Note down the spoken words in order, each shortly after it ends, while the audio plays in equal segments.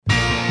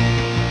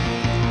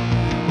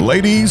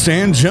Ladies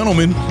and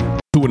gentlemen,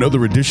 to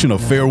another edition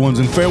of Fair Ones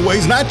and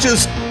Fairways. Not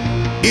just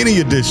any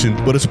edition,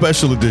 but a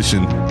special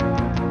edition.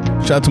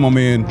 Shout out to my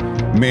man,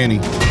 Manny,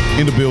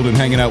 in the building,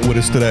 hanging out with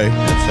us today.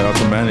 Shout out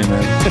to Manny,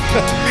 man.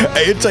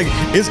 Hey,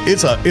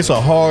 it's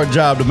a hard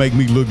job to make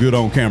me look good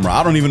on camera.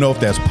 I don't even know if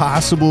that's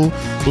possible,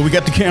 but we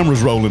got the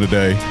cameras rolling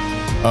today,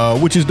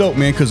 which is dope,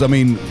 man, because, I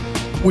mean,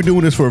 we're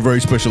doing this for a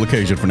very special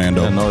occasion,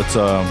 Fernando. Yeah, no, it's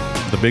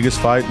the biggest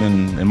fight,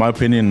 in my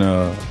opinion,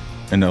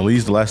 in at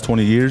least the last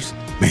 20 years.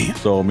 Man.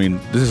 So, I mean,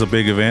 this is a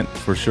big event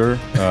for sure.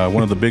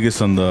 One of the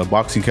biggest on the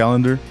boxing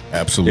calendar.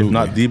 Absolutely. If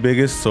not the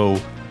biggest. So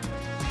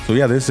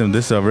yeah, this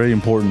is a very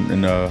important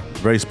and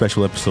very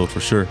special episode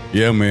for sure.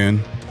 Yeah, man.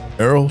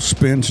 Errol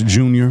Spence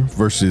Jr.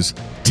 versus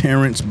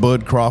Terence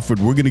Bud Crawford.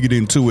 We're going to get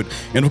into it.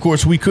 And, of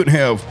course, we couldn't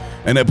have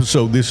an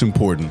episode this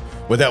important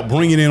without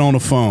bringing in on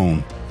the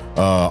phone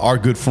our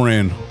good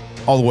friend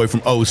all the way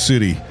from O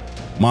City,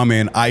 my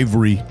man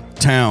Ivory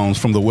Towns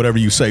from the Whatever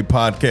You Say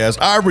podcast.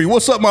 Ivory,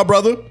 what's up, my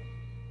brother?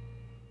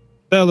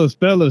 Fellas,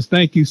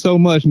 thank you so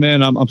much,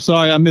 man. I'm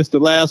sorry I missed the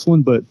last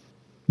one, but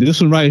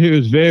this one right here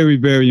is very,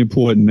 very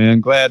important,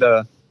 man. Glad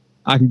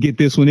I can get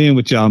this one in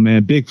with y'all,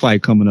 man. Big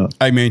fight coming up.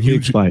 Hey, man,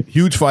 huge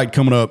fight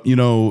coming up, you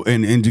know,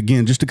 and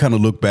again, just to kind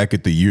of look back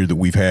at the year that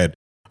we've had,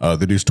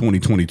 that is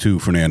 2022,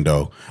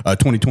 Fernando,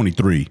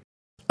 2023.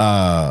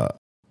 Because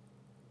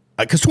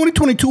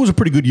 2022 was a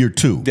pretty good year,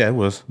 too. Yeah, it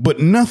was. But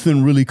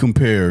nothing really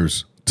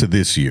compares to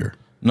this year.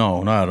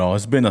 No, not at all.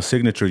 It's been a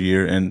signature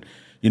year, and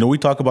you know, we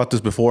talk about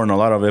this before in a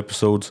lot of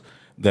episodes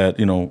that,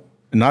 you know,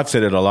 and I've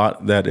said it a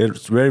lot, that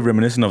it's very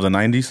reminiscent of the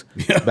 90s.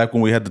 Yeah. Back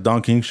when we had the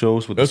Don King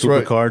shows with the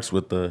supercards,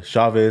 with the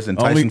Chavez and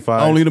Tyson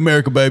fight. Only in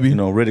America, baby. You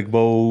know, Riddick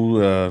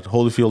Bowe,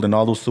 Holyfield, and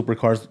all those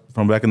supercars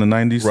from back in the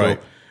 90s. Right.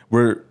 So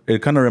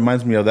it kind of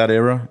reminds me of that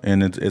era,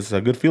 and it's a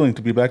good feeling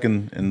to be back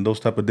in those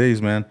type of days,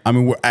 man. I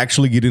mean, we're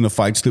actually getting the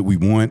fights that we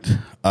want,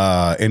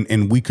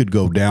 and we could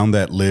go down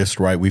that list,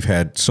 right? We've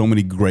had so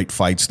many great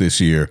fights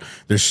this year.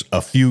 There's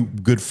a few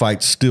good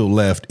fights still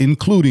left,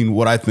 including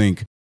what I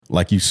think,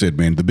 like you said,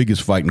 man, the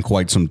biggest fight in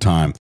quite some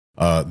time,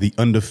 the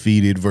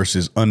undefeated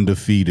versus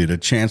undefeated, a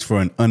chance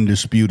for an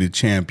undisputed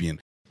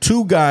champion.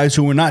 Two guys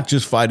who are not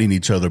just fighting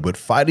each other, but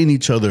fighting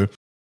each other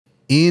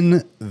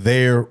in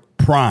their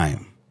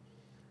prime.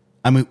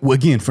 I mean,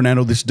 again,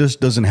 Fernando, this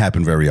just doesn't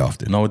happen very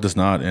often. No, it does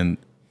not. And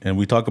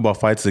we talk about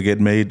fights that get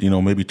made, you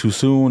know, maybe too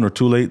soon or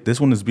too late. This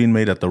one is being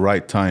made at the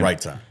right time. Right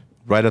time.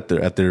 Right at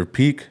their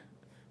peak,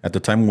 at the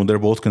time when they're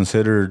both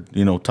considered,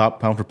 you know, top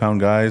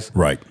pound-for-pound guys.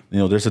 Right. You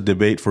know, there's a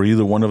debate for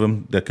either one of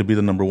them that could be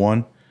the number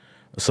one.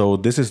 So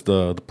this is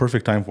the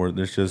perfect time for it.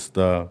 There's just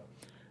there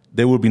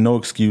will be no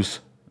excuse,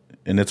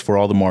 and it's for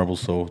all the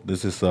marbles. So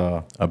this is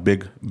a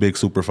big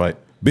super fight.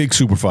 Big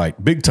super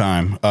fight. Big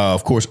time.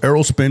 Of course,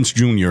 Errol Spence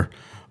Jr.,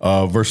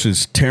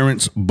 versus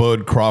Terence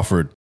Bud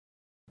Crawford.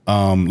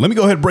 Let me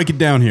go ahead and break it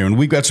down here, and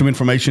we've got some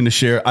information to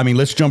share. I mean,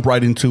 let's jump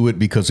right into it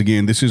because,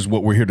 again, this is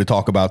what we're here to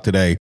talk about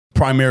today.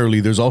 Primarily,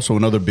 there's also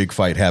another big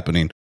fight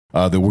happening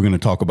that we're going to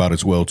talk about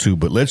as well, too.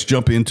 But let's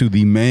jump into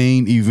the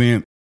main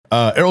event.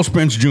 Errol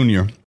Spence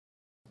Jr.,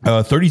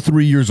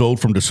 33 years old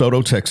from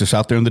DeSoto, Texas,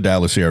 out there in the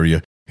Dallas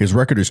area. His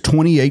record is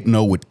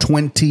 28-0 with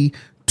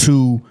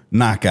 22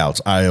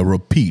 knockouts. I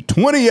repeat,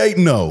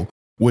 28-0.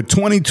 With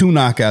 22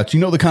 knockouts. You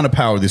know the kind of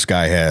power this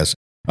guy has.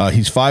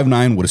 He's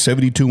 5'9" with a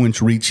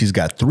 72-inch reach. He's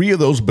got 3 of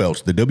those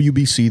belts, the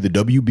WBC, the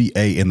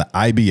WBA, and the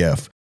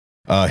IBF.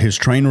 His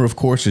trainer, of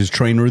course, is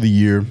Trainer of the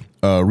Year,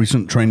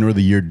 recent Trainer of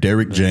the Year,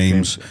 Derek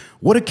James.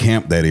 What a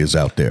camp that is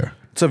out there.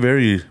 It's a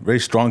very, very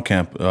strong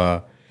camp.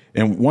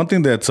 And one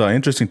thing that's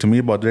interesting to me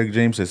about Derek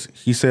James is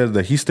he said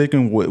that he's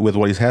sticking with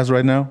what he has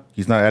right now.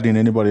 He's not adding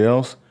anybody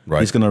else. Right.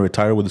 He's going to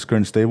retire with his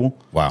current stable.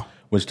 Wow.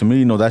 Which to me,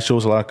 you know, that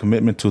shows a lot of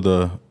commitment to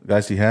the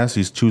guys he has.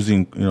 He's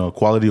choosing, you know,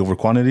 quality over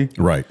quantity.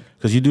 Right.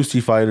 Because you do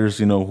see fighters,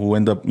 you know, who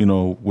end up, you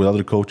know, with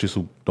other coaches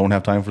who don't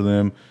have time for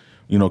them.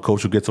 You know,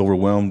 coach who gets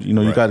overwhelmed. You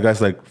know, you got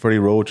guys like Freddie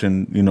Roach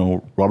and, you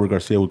know, Robert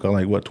Garcia who got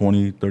like,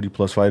 20, 30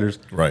 plus fighters.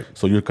 Right.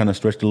 So you're kind of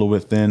stretched a little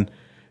bit thin.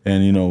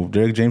 And, you know,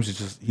 Derek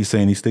James he's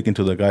saying he's sticking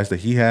to the guys that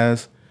he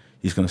has.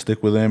 He's going to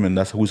stick with them, and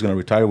that's who he's going to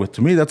retire with.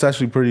 To me, that's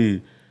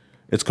actually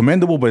it's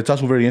commendable, but it's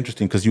also very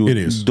interesting because you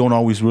don't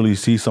always really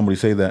see somebody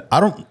say that. I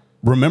don't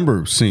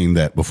remember seeing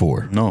that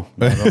before. No.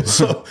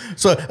 so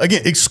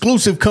again,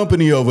 exclusive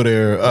company over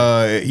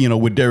there, you know,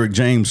 with Derek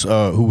James,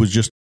 who was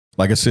just,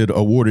 like I said,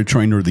 awarded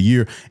Trainer of the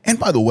Year. And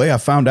by the way, I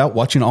found out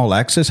watching All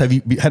Access. Have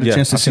you had a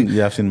chance to see?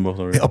 I've seen both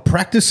already. A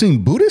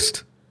practicing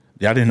Buddhist?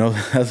 Yeah, I didn't know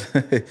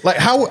that. Like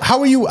how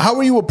are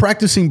you a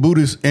practicing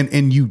Buddhist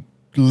and you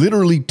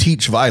literally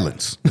teach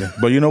violence? Yeah.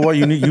 But you know what?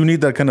 You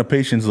need that kind of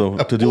patience though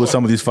to deal with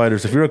some of these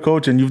fighters. If you're a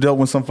coach and you've dealt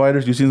with some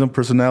fighters, you've seen some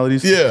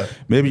personalities. Yeah.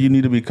 Maybe you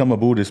need to become a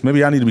Buddhist.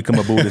 Maybe I need to become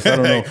a Buddhist. I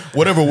don't know.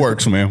 Whatever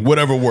works, man.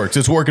 Whatever works.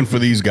 It's working for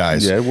these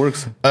guys. Yeah, it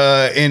works.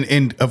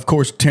 And of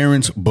course,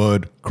 Terence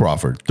Bud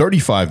Crawford,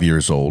 35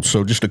 years old.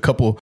 So just a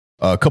couple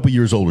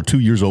years older, 2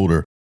 years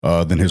older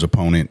than his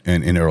opponent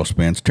in Errol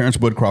Spence. Terence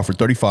Bud Crawford,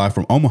 35,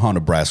 from Omaha,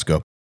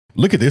 Nebraska.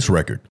 Look at this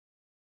record.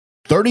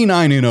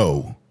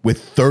 39-0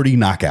 with 30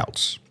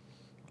 knockouts.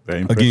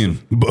 Very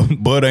impressive. Again,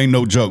 Bud ain't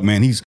no joke,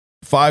 man. He's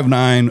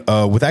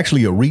 5'9", with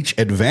actually a reach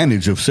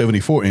advantage of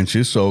 74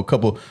 inches. So a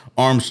couple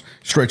arms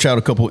stretch out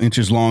a couple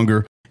inches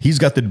longer. He's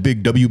got the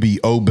big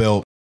WBO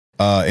belt.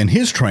 And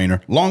his trainer,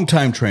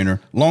 longtime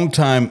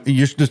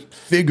just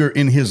figure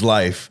in his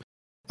life,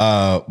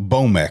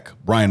 Bomac,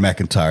 Brian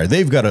McIntyre.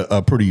 They've got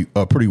a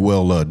pretty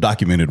well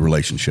documented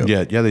relationship.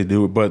 Yeah, they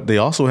do. But they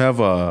also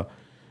have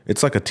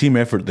it's like a team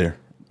effort there.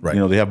 Right.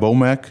 They have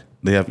Bomac,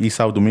 they have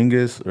Isao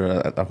Dominguez.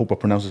 I hope I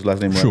pronounced his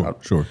last name right.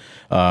 Sure.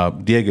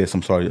 Dieguez,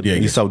 I'm sorry,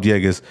 Dieguez. Isao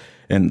Dieguez,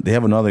 and they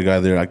have another guy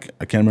there. I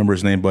can't remember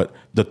his name, but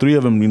the three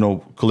of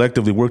them,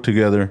 collectively work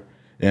together.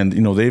 And,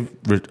 they've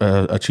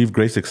achieved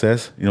great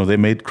success. They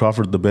made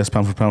Crawford the best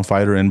pound-for-pound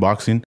fighter in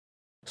boxing.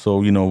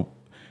 So,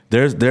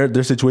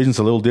 their situation's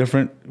a little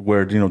different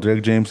where,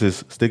 Derek James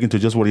is sticking to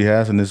just what he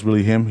has, and it's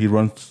really him. He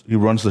runs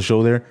the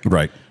show there.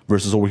 Right.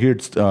 Versus over here,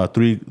 it's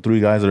three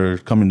guys that are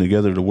coming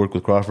together to work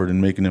with Crawford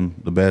and making him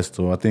the best.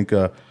 So I think,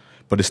 but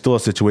it's still a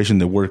situation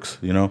that works,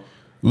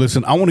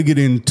 Listen, I want to get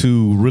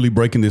into really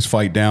breaking this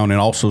fight down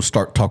and also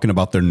start talking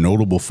about their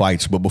notable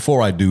fights. But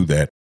before I do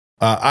that,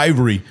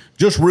 Ivory,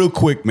 just real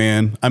quick,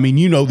 man. I mean,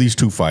 these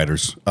two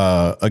fighters.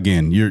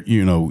 Again,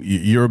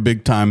 you're a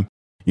big time,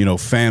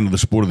 fan of the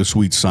sport of the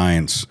sweet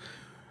science.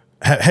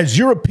 Has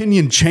your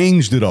opinion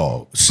changed at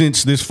all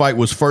since this fight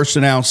was first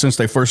announced, since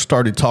they first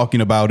started talking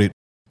about it,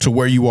 to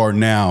where you are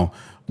now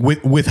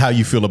with how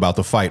you feel about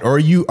the fight? Or are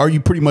you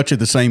pretty much at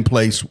the same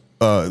place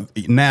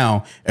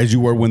now as you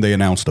were when they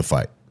announced the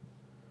fight?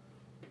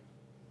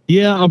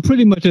 Yeah, I'm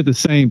pretty much at the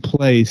same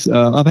place.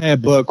 I've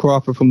had Bud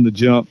Crawford from the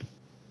jump.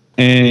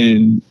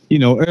 And,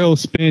 Errol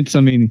Spence, I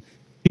mean,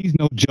 he's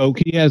no joke.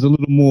 He has a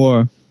little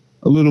more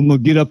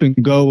get up and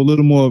go, a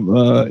little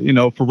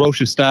more,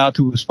 ferocious style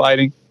to his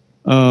fighting.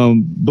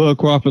 Bud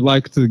Crawford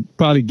likes to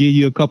probably give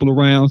you a couple of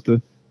rounds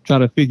to try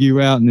to figure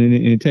you out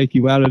and take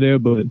you out of there.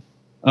 But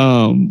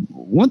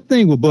one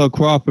thing with Bud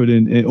Crawford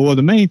or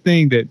the main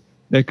thing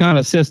that kind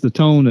of sets the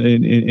tone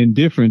and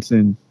difference,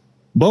 and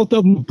both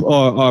of them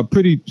are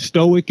pretty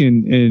stoic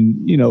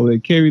and they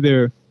carry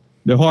their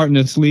heart in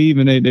their sleeve,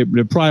 and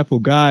they're prideful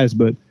guys.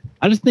 But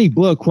I just think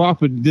Bud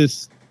Crawford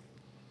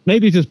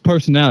maybe it's just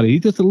personality.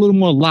 He's just a little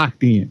more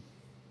locked in.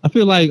 I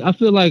feel like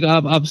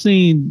I've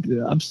seen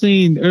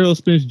Errol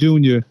Spence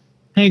Jr.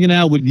 hanging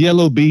out with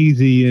Yellow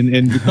Beezy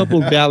and a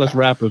couple of Dallas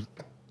rappers.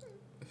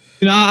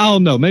 I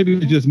don't know. Maybe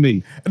it's just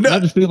me. I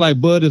just feel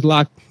like Bud is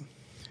locked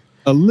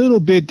a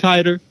little bit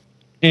tighter,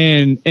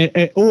 and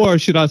or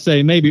should I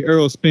say, maybe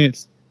Errol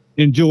Spence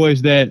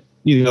enjoys that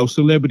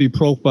celebrity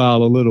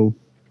profile a little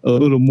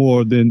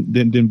more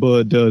than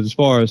Bud does, as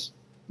far as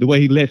the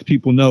way he lets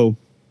people know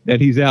that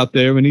he's out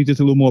there, and he's just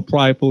a little more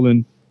prideful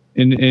and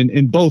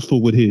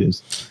boastful with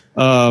his.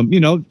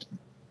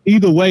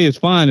 Either way is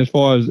fine, as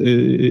far as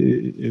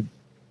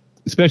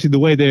especially the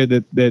way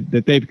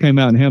that they've come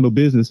out and handled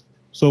business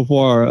so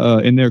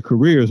far in their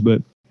careers.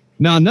 But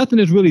now nothing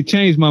has really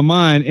changed my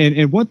mind.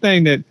 And one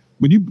thing that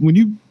when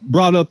you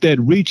brought up that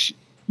reach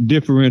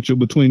differential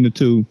between the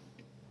two,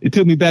 it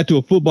took me back to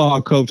a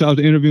football coach. I was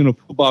interviewing a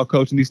football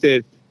coach, and he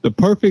said the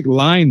perfect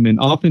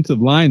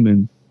offensive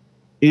lineman,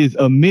 is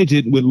a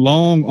midget with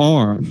long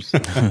arms.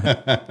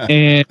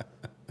 And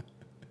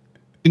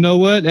you know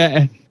what?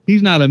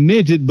 He's not a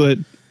midget, but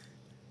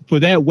for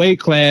that weight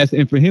class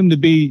and for him to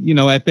be,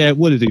 at that,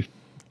 what is he,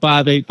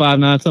 5'8",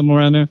 5'9", something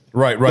around there?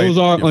 Right. Those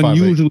are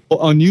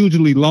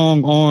unusually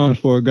long arms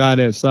for a guy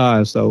that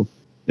size. So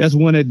that's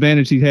one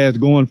advantage he has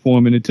going for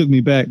him. And it took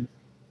me back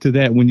to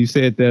that when you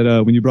said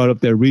that, when you brought up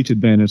that reach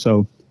advantage.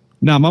 So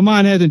now my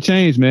mind hasn't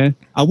changed, man.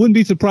 I wouldn't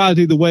be surprised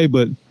either way,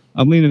 but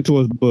I'm leaning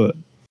towards Bud.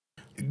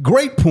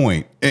 Great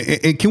point.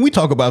 And can we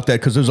talk about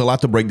that? Because there's a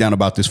lot to break down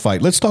about this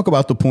fight. Let's talk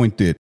about the point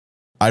that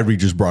Ivory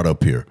just brought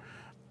up here.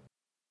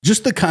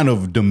 Just the kind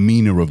of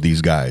demeanor of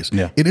these guys.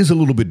 Yeah. It is a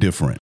little bit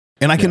different.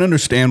 And I can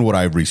understand what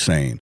Ivory's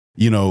saying.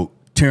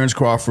 Terence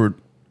Crawford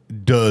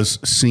does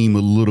seem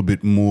a little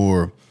bit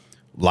more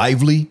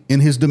lively in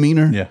his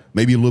demeanor. Yeah.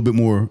 Maybe a little bit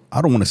more,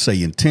 I don't want to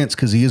say intense,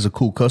 because he is a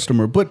cool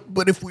customer, but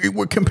if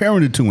we're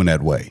comparing the two in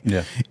that way.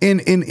 Yeah. And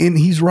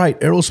he's right.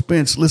 Errol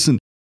Spence, listen,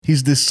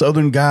 he's this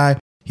Southern guy.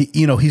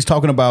 He's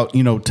talking about,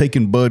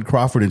 taking Bud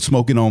Crawford and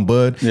smoking on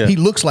Bud. Yeah. He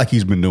looks like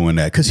he's been doing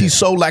that because he's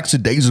so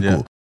lackadaisical.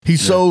 Yeah.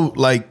 He's so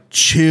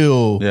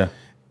chill. Yeah.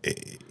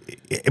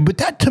 But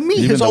that to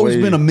me has always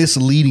been a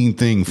misleading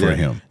thing for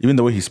him. Even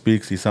the way he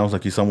speaks, he sounds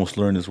like he's almost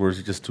slurring his words.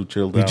 He's just too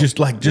chilled out. He's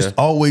just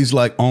always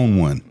on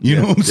one. You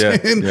know what I'm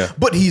saying? Yeah.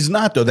 But he's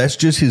not, though. That's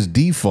just his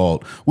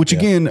default, which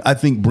again, I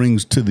think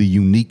brings to the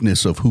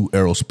uniqueness of who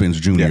Errol Spence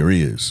Jr.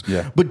 is.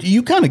 Yeah. But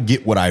you kind of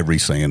get what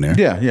Ivory's saying there.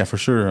 Yeah, for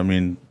sure. I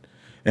mean,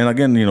 and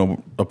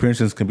again,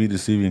 appearances can be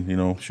deceiving,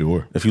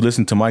 Sure. If you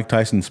listen to Mike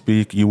Tyson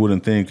speak, you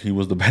wouldn't think he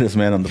was the baddest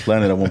man on the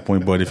planet at one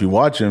point. But if you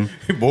watch him,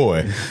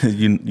 boy,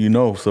 you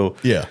know. So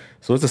yeah.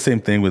 So it's the same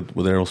thing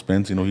with Errol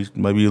Spence. He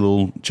might be a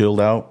little chilled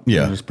out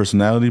in his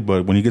personality,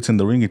 but when he gets in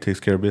the ring, he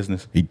takes care of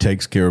business. He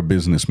takes care of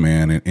business,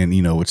 man. And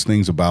it's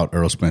things about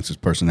Errol Spence's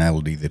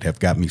personality that have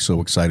got me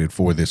so excited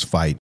for this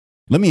fight.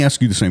 Let me ask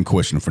you the same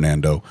question,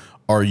 Fernando.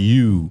 Are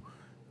you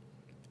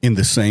in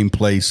the same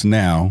place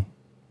now,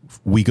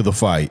 week of the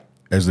fight,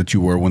 as that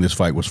you were when this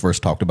fight was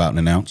first talked about and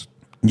announced?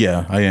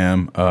 Yeah, I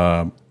am.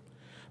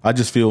 I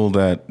just feel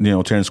that,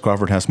 Terence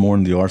Crawford has more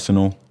in the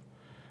arsenal.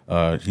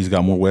 He's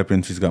got more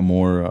weapons. He's got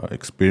more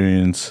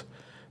experience.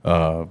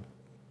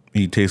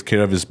 He takes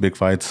care of his big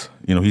fights.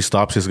 He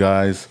stops his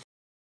guys.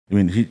 I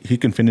mean, he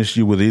can finish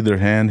you with either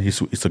hand.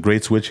 He's a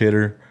great switch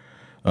hitter.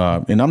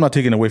 And I'm not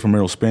taking away from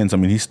Errol Spence. I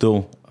mean, he's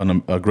still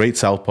a great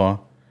southpaw.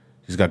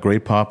 He's got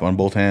great pop on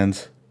both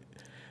hands.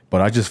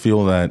 But I just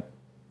feel that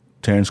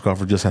Terence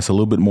Crawford just has a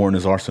little bit more in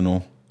his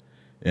arsenal.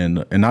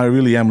 And I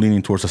really am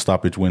leaning towards a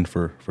stoppage win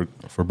for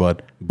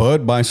Bud.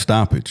 Bud by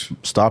stoppage.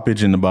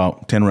 Stoppage in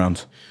about 10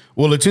 rounds.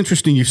 Well, it's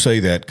interesting you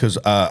say that because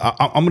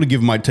I'm going to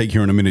give my take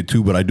here in a minute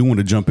too, but I do want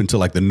to jump into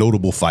like the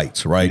notable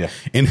fights, right? Yeah.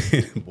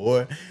 And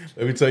boy,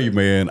 let me tell you,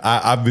 man,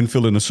 I've been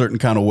feeling a certain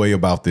kind of way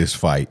about this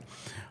fight,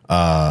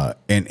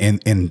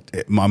 and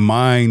my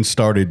mind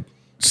started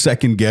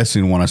second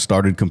guessing when I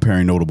started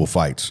comparing notable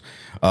fights.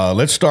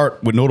 Let's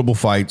start with notable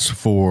fights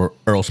for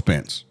Errol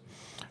Spence.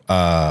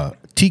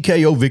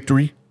 TKO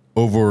victory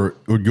over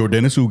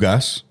Yordenis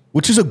Ugas,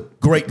 which is a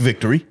great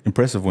victory.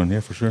 Impressive win, yeah,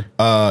 for sure.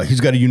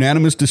 He's got a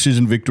unanimous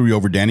decision victory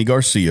over Danny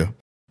Garcia,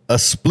 a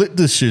split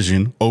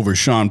decision over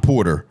Sean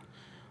Porter,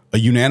 a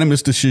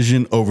unanimous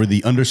decision over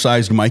the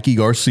undersized Mikey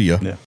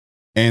Garcia,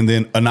 and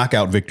then a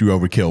knockout victory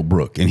over Kell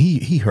Brook. And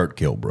he hurt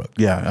Kell Brook.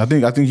 Yeah, I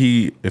think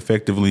he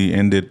effectively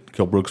ended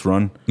Kell Brook's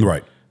run,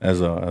 right, as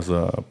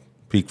a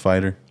peak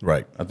fighter.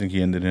 Right. I think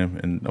he ended him,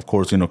 and of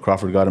course,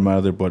 Crawford got him out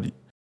of there, but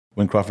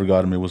when Crawford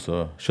got him, it was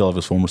a shell of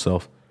his former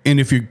self. And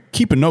if you're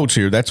keeping notes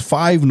here, that's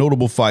 5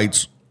 notable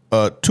fights,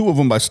 2 of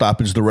them by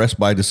stoppage, the rest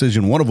by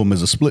decision. One of them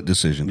is a split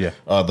decision,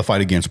 the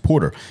fight against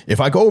Porter. If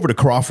I go over to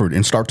Crawford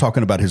and start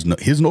talking about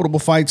his notable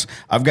fights,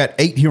 I've got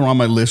 8 here on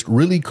my list,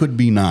 really could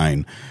be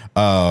 9.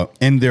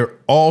 And they're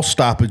all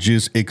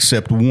stoppages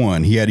except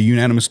one. He had a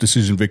unanimous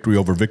decision victory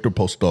over Victor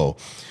Postol.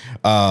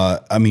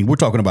 I mean, we're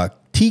talking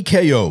about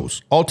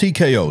TKOs, all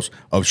TKOs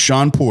of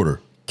Sean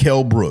Porter,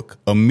 Kell Brook,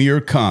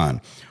 Amir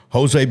Khan,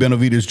 Jose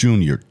Benavidez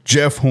Jr.,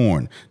 Jeff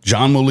Horn,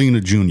 John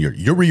Molina Jr.,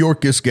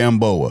 Yuriorkis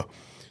Gamboa.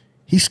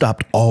 He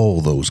stopped all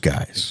those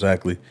guys.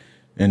 Exactly.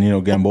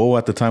 And, Gamboa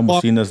at the time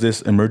was seen as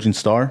this emerging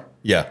star.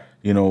 Yeah.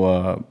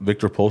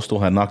 Victor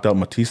Postol had knocked out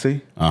Matisse.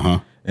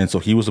 Uh-huh. And so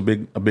he was a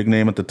big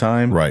name at the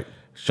time. Right.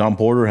 Sean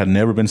Porter had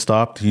never been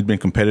stopped. He'd been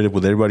competitive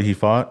with everybody he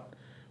fought.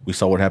 We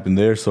saw what happened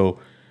there. So,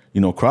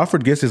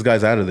 Crawford gets his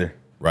guys out of there.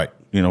 Right.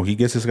 He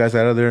gets his guys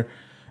out of there.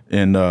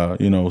 And,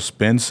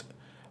 Spence,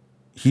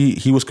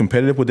 he was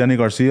competitive with Danny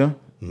Garcia.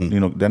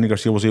 Mm-hmm. Danny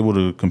Garcia was able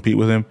to compete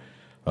with him.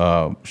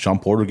 Sean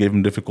Porter gave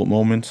him difficult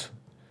moments.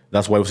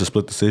 That's why it was a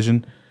split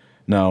decision.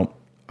 Now,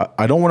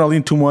 I don't want to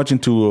lean too much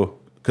into,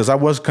 because I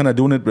was kind of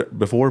doing it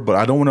before, but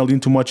I don't want to lean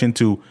too much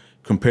into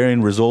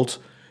comparing results,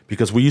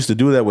 because we used to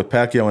do that with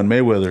Pacquiao and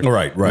Mayweather.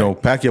 Right.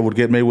 Pacquiao would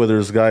get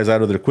Mayweather's guys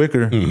out of there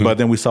quicker, but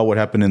then we saw what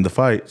happened in the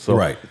fight.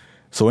 So,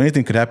 So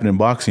anything could happen in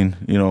boxing.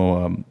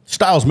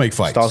 Styles make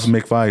fights. Styles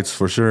make fights,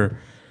 for sure.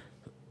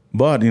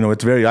 But,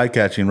 it's very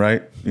eye-catching,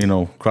 right?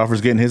 Crawford's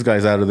getting his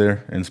guys out of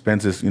there, and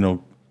Spence is,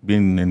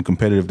 being in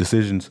competitive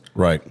decisions.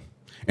 Right.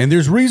 And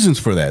there's reasons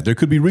for that. There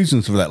could be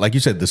reasons for that. Like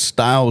you said, the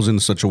styles in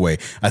such a way.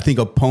 I think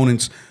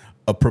opponents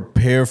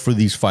prepare for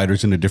these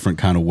fighters in a different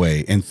kind of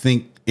way and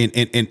think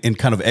and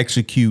kind of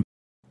execute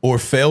or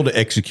fail to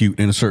execute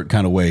in a certain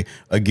kind of way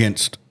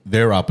against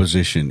their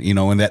opposition,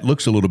 and that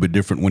looks a little bit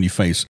different when you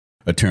face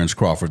a Terence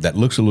Crawford. That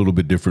looks a little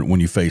bit different when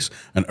you face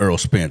an Errol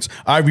Spence.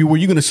 Ivory, were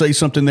you going to say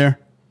something there?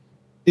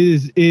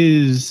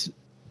 Is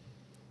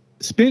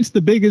Spence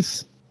the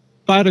biggest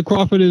fighter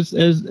Crawford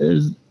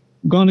has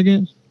gone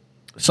against?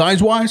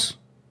 Size-wise?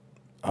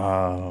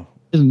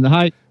 Isn't the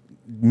height?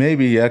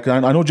 Maybe, yeah.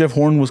 I know Jeff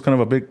Horn was kind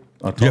of a big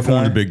Jeff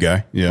Horn's a big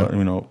guy, yeah.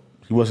 But,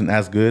 he wasn't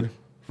as good,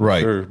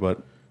 right? Sure,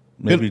 but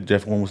maybe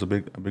Jeff Horn was a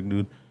big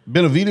dude.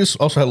 Benavidez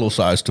also had a little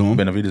size to him.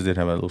 Benavidez did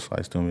have a little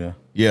size to him,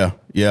 yeah.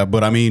 Yeah,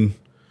 but I mean,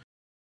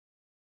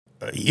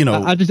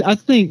 I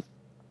think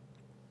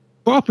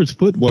Crawford's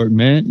footwork,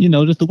 man.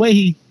 Just the way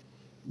he,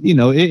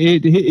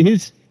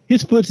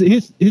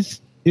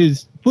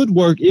 his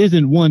footwork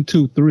isn't 1,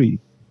 2, 3.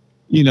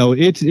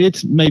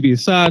 It's maybe a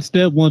side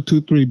step, 1,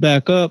 2, 3,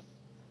 back up,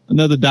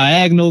 another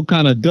diagonal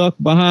kind of duck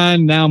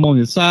behind. Now I'm on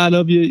the side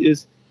of you.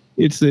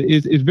 It's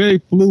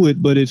very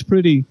fluid, but it's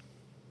pretty.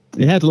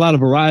 It has a lot of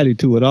variety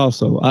to it.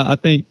 Also, I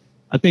think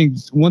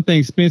one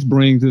thing Spence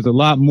brings is a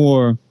lot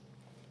more,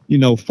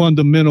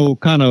 fundamental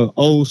kind of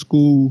old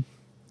school,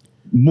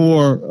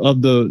 more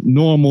of the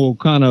normal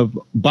kind of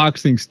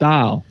boxing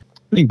style.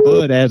 I think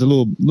Bud adds a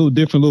little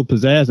different, little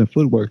pizzazz and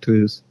footwork to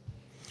his.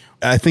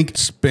 I think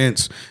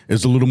Spence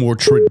is a little more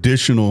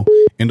traditional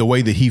in the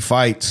way that he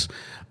fights.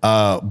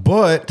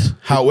 But,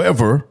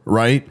 however,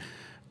 right,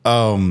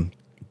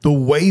 the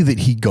way that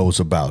he goes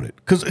about it.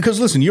 Because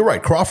listen, you're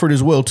right. Crawford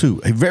as well, too.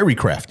 Very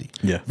crafty.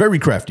 Yeah. Very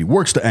crafty.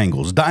 Works the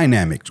angles.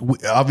 Dynamic.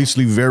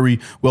 Obviously very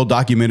well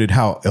documented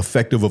how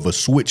effective of a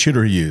switch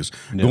hitter he is.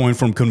 Yeah. Going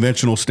from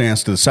conventional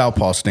stance to the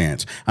southpaw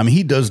stance. I mean,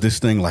 he does this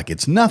thing like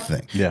it's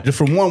nothing. Yeah. Just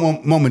from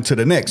one moment to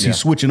the next, he's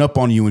switching up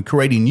on you and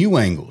creating new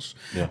angles.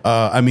 Yeah.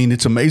 I mean,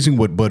 it's amazing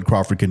what Bud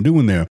Crawford can do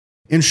in there.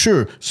 And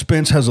sure,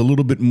 Spence has a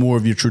little bit more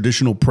of your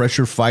traditional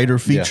pressure fighter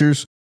features.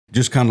 Yeah.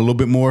 Just kind of a little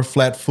bit more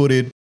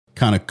flat-footed.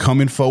 Kind of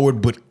coming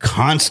forward, but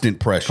constant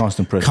pressure.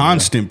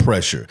 Constant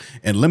pressure.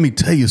 And let me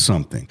tell you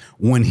something.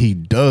 When he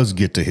does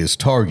get to his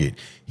target,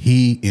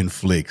 he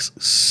inflicts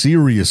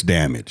serious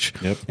damage.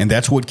 Yep. And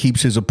that's what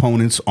keeps his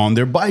opponents on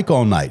their bike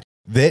all night.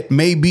 That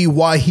may be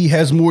why he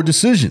has more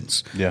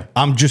decisions. Yeah.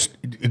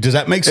 Does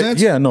that make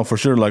sense? Yeah, no, for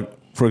sure. Like,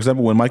 for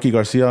example, when Mikey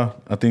Garcia,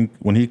 I think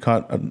when he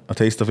caught a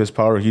taste of his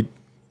power, he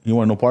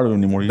wanted no part of it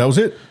anymore. That was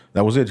it?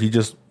 That was it. He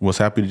just was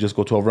happy to just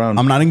go 12 rounds.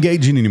 I'm not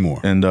engaging anymore.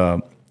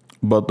 And,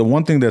 but the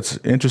one thing that's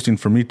interesting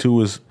for me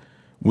too is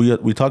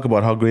we talk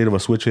about how great of a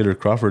switch hitter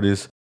Crawford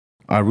is.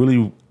 I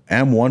really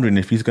am wondering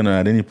if he's going to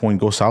at any point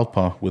go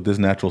southpaw with this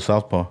natural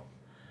southpaw.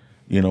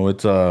 You know,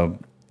 it's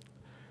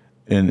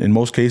in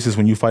most cases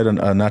when you fight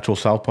a natural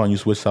southpaw and you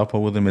switch southpaw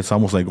with him, it's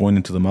almost like going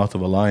into the mouth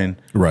of a lion.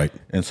 Right.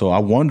 And so I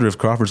wonder if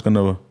Crawford's going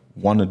to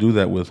want to do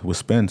that with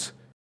Spence.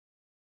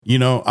 You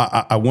know,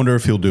 I wonder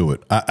if he'll do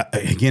it.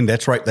 Again,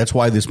 that's right. That's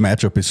why this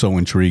matchup is so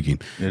intriguing.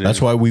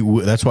 That's why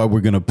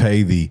we're going to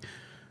pay the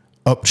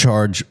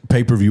upcharge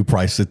pay-per-view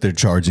price that they're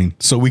charging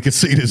so we could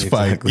see this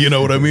fight. You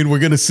know what I mean? We're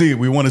going to see it.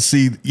 We want to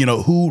see,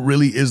 who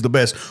really is the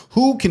best,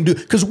 who can do,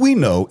 because we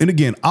know, and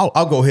again,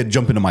 I'll go ahead and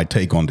jump into my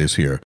take on this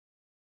here.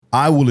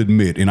 I will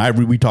admit,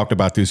 and we talked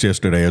about this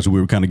yesterday as we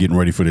were kind of getting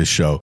ready for this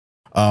show.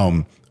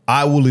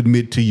 I will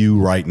admit to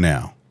you right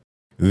now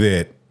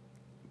that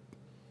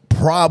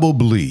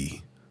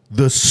probably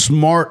the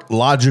smart,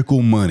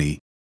 logical money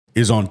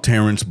is on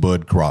Terence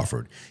Bud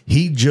Crawford.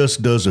 He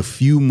just does a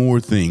few more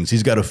things.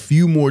 He's got a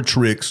few more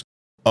tricks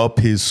up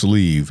his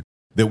sleeve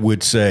that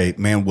would say,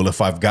 man, well,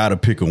 if I've got to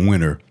pick a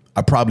winner,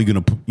 I'm probably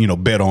going to,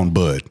 bet on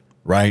Bud,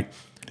 right?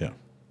 Yeah.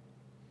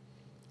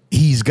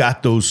 He's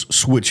got those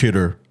switch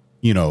hitter,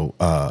 he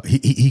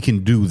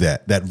can do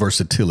that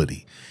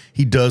versatility.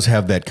 He does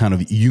have that kind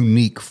of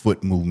unique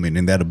foot movement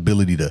and that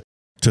ability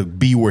to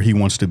be where he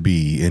wants to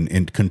be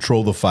and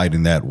control the fight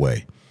in that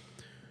way.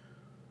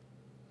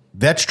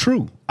 That's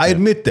true. I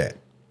admit that.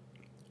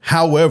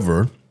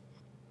 However,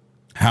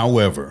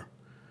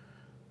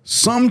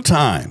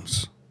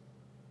 sometimes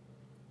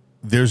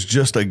there's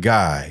just a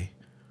guy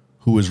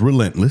who is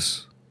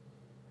relentless.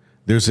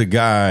 There's a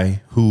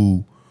guy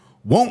who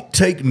won't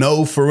take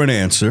no for an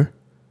answer.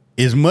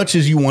 As much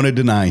as you want to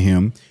deny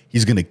him,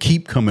 he's going to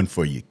keep coming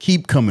for you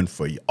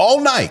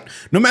all night,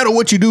 no matter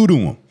what you do to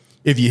him.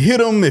 If you hit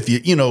him, if you,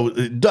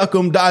 duck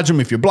him, dodge him,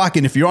 if you're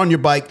blocking, if you're on your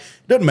bike,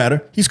 doesn't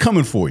matter. He's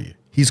coming for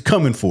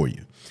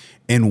you.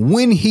 And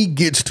when he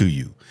gets to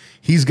you,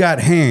 he's got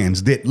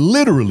hands that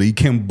literally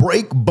can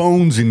break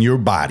bones in your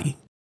body.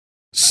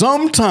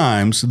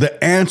 Sometimes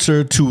the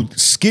answer to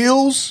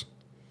skills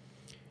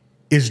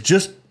is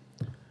just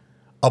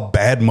a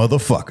bad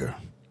motherfucker.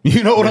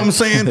 You know what I'm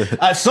saying?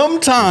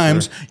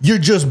 Sometimes you're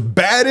just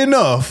bad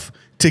enough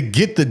to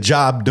get the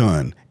job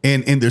done.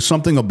 And there's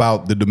something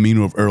about the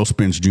demeanor of Errol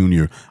Spence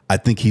Jr. I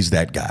think he's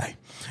that guy.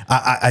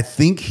 I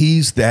think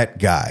he's that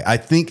guy. I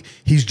think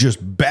he's just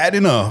bad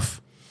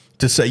enough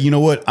to say, you know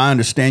what? I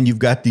understand you've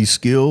got these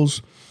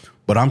skills,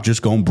 but I'm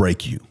just going to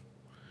break you.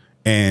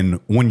 And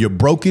when you're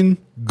broken,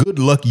 good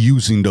luck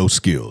using those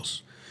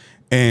skills.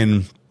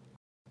 And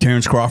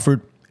Terence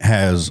Crawford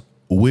has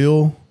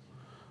will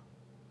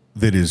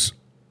that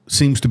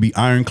seems to be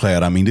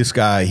ironclad. I mean, this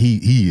guy,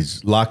 he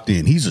is locked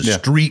in. He's a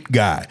street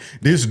guy.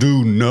 This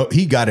dude,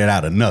 he got it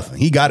out of nothing.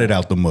 He got it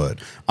out the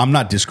mud. I'm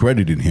not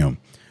discrediting him.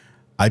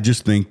 I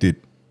just think that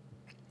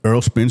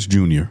Errol Spence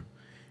Jr.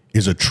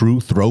 is a true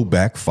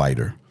throwback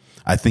fighter.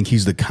 I think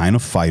he's the kind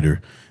of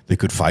fighter that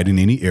could fight in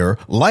any era,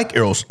 like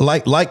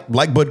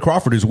Bud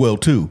Crawford as well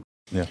too.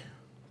 Yeah.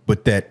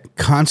 But that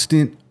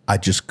constant, I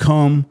just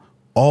come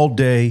all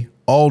day,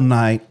 all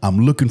night. I'm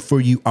looking for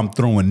you. I'm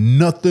throwing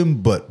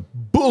nothing but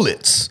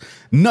bullets,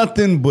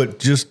 nothing but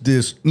just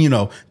this,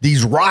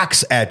 these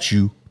rocks at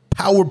you,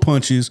 power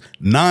punches,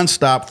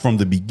 nonstop from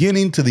the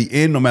beginning to the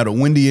end, no matter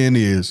when the end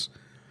is.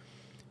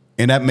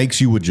 And that makes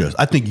you adjust.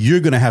 I think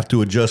you're going to have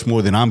to adjust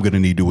more than I'm going to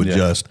need to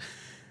adjust.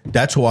 Yeah.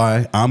 That's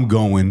why I'm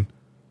going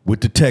with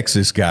the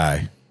Texas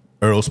guy,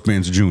 Errol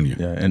Spence Jr.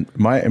 Yeah, and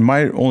my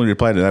only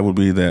reply to that would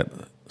be that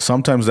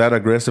sometimes that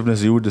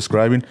aggressiveness you were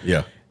describing,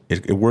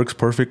 it works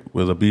perfect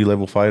with a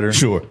B-level fighter.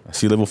 Sure. A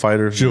C-level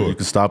fighter. Sure. You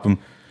can stop him.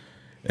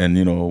 And,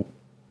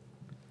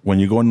 when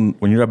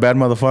you're a bad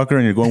motherfucker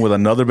and you're going with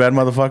another bad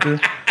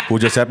motherfucker who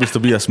just happens to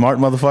be a smart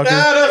motherfucker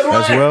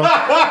as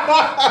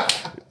well,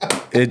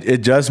 it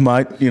just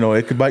might,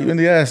 it could bite you in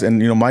the ass.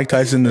 And, Mike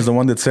Tyson is the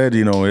one that said,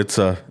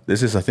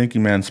 this is a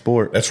thinking man's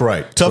sport. That's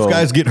right. Tough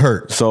guys get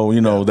hurt. So,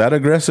 that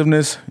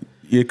aggressiveness,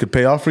 it could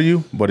pay off for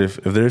you. But if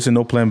there isn't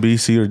no plan B,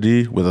 C, or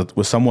D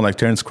with someone like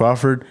Terence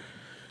Crawford,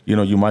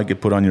 you might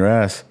get put on your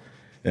ass.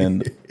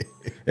 And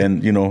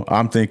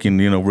I'm thinking,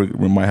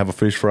 we might have a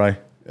fish fry,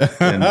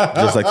 and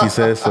just like he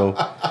says. So,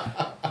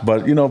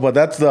 but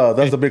that's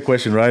the big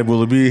question, right?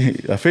 Will it be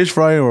a fish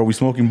fry or are we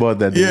smoking bud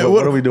that day? Yeah,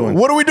 what are we doing?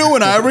 What are we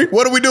doing, Ivory?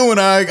 What are we doing?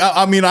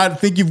 I mean, I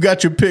think you've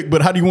got your pick,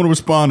 but how do you want to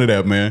respond to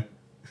that, man?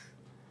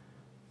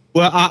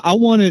 Well, I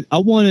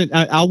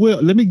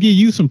will. Let me give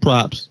you some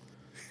props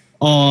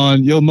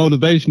on your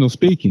motivational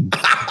speaking,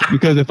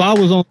 because if I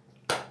was on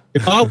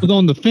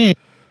the fence,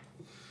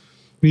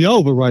 be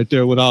over right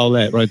there with all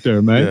that right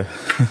there, man.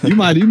 Yeah. you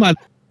might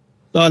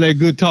all that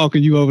good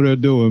talking you over there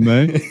doing,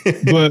 man.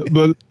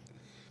 but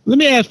let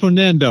me ask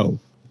Fernando,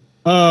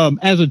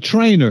 as a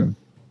trainer,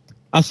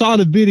 I saw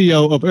the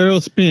video of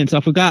Errol Spence.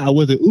 I forgot,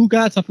 was it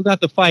Ugas? I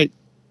forgot the fight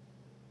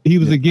he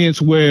was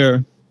against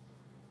where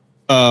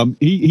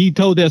he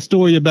told that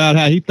story about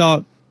how he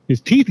thought his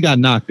teeth got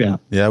knocked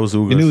out. Yeah, it was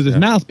Ugas. And it was his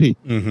mouthpiece.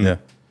 Mm-hmm. Yeah.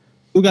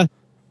 Ugas.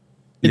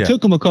 It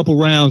took him a couple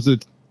rounds to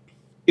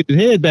get his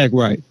head back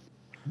right.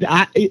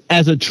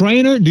 As a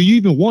trainer, do you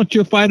even want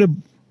your fighter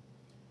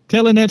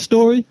telling that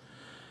story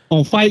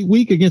on fight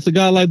week against a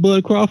guy like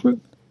Bud Crawford?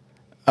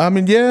 I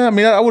mean, yeah. I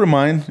mean, I wouldn't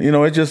mind.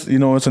 It just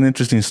it's an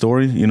interesting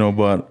story.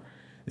 But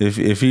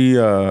if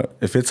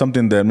it's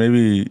something that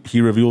maybe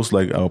he reveals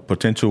like a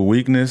potential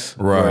weakness,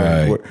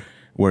 right?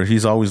 Where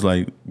he's always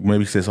like,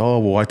 maybe says, oh,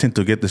 well, I tend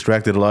to get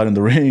distracted a lot in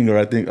the ring, or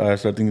I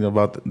start thinking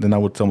about, then I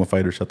would tell my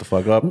fighter, shut the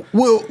fuck up.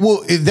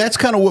 Well, that's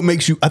kind of what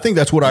makes you, I think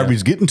that's what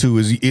Ivory's getting to,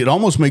 is it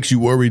almost makes you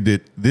worried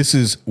that this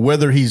is,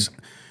 whether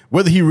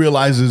he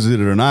realizes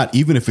it or not,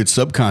 even if it's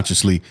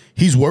subconsciously,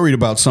 he's worried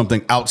about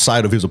something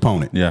outside of his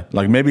opponent. Yeah,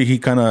 like maybe he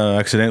kind of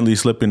accidentally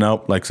slipping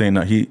out, like saying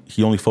that he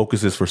only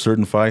focuses for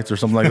certain fights or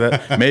something like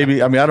that.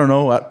 Maybe, I mean, I don't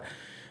know.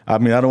 I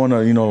mean, I don't want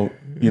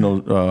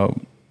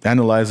to,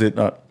 analyze it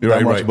that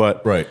much,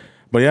 but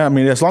yeah, I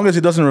mean, as long as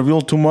he doesn't reveal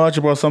too much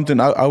about something,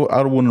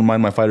 I wouldn't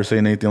mind my fighter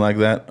saying anything like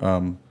that.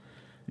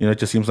 It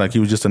just seems like he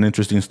was just an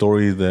interesting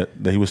story that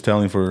he was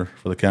telling for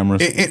the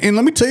cameras. And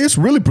let me tell you, it's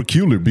really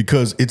peculiar,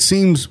 because it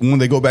seems when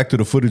they go back to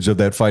the footage of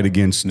that fight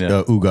against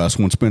Ugas,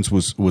 when Spence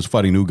was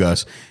fighting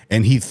Ugas,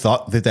 and he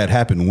thought that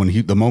happened when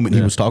the moment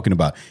he was talking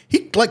about,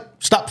 he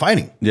stopped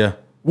fighting. Yeah.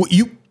 Well,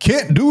 you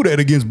can't do that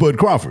against Bud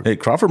Crawford. Hey,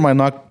 Crawford might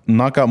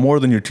knock out more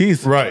than your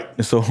teeth. Right.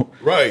 So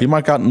he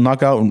might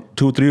knock out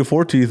 2, 3, or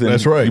 4 teeth. And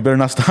that's right. You better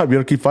not stop. You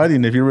better keep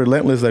fighting. If you're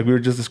relentless, like we were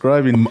just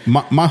describing.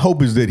 My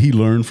hope is that he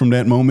learned from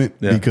that moment,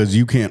 because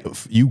you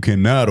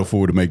cannot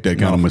afford to make that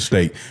kind of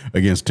mistake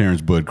against Terence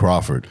Bud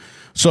Crawford.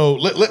 So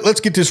let's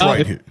get this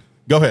right here.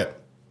 Go ahead.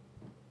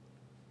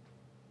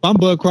 I'm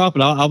Bud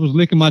Crawford. I was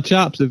licking my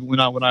chops when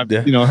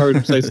I heard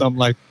him say something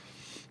like.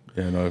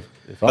 Yeah, no.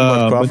 If I'm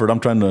Bud Crawford, I'm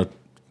trying to.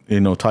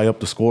 Tie up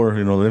the score.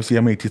 Let's see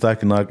how many teeth I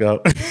can knock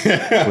out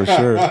for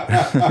sure.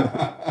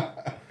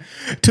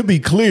 To be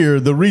clear,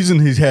 the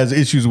reason he has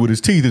issues with his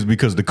teeth is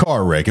because of the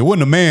car wreck. It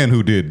wasn't a man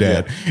who did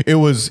that. Yeah. It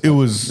was.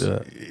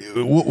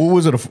 What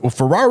was it? A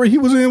Ferrari he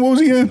was in? What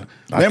was he in?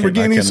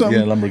 Lamborghini or something?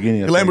 Yeah,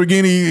 Lamborghini.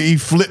 Lamborghini. He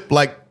flipped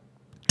like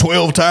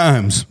 12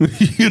 times.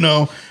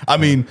 I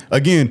mean,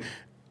 again,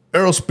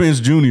 Errol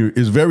Spence Jr.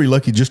 is very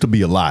lucky just to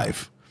be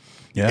alive.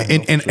 Yeah,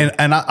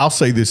 and I'll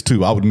say this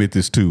too. I'll admit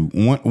this too.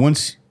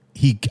 Once.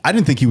 I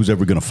didn't think he was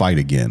ever going to fight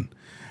again.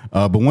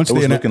 But once it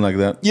was looking like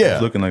that. Yeah. It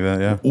was looking like that,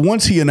 yeah.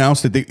 Once he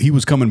announced that he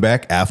was coming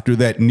back after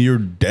that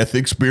near-death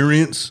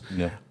experience,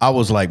 I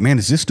was like, man,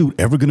 is this dude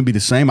ever going to be the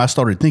same? I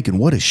started thinking,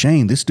 what a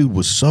shame. This dude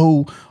was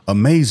so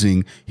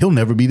amazing. He'll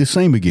never be the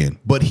same again.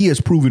 But he has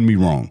proven me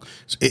wrong.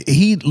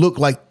 He looked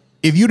like,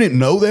 if you didn't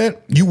know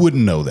that, you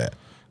wouldn't know that.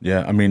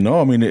 Yeah, I mean,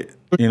 no. I mean,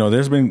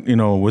 there's been,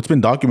 it's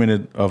been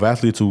documented of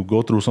athletes who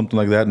go through something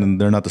like that and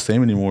they're not the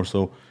same anymore.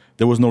 So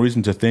there was no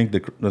reason to think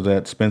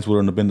that Spence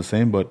wouldn't have been the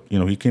same, but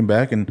he came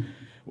back, and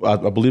I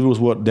believe it was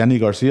Danny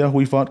Garcia who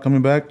he fought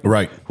coming back,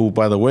 right? Who,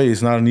 by the way,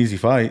 is not an easy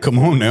fight. Come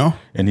on now,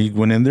 and he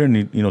went in there and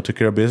he took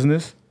care of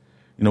business.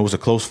 It was a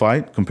close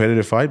fight,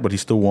 competitive fight, but he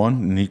still won,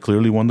 and he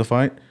clearly won the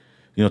fight.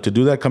 To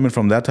do that coming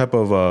from that type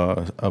of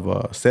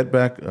a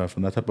setback,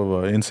 from that type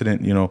of a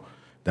incident,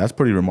 that's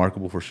pretty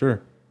remarkable for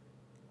sure.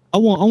 I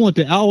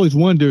always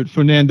wondered,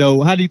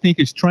 Fernando, how do you think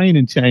his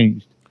training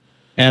changed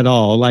at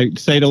all? Like,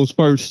 say those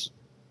first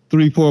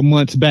 3-4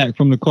 months back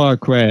from the car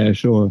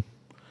crash, or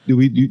do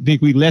you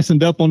think we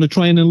lessened up on the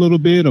training a little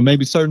bit, or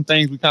maybe certain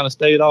things we kind of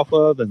stayed off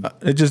of? And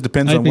it just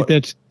depends on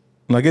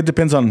it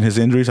depends on his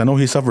injuries. I know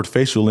he suffered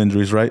facial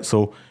injuries, right?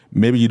 So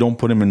maybe you don't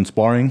put him in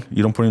sparring.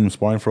 You don't put him in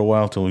sparring for a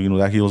while till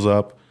that heals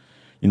up.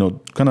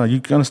 You kind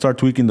of start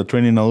tweaking the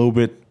training a little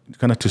bit,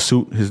 kind of to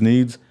suit his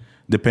needs,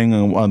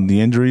 depending on the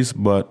injuries.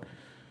 But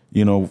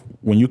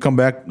when you come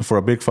back for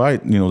a big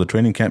fight, the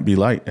training can't be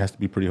light. It has to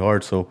be pretty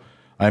hard. So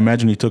I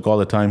imagine he took all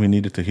the time he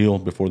needed to heal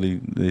before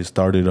they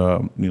started,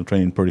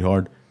 training pretty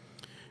hard.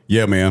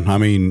 Yeah, man. I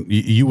mean,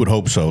 you would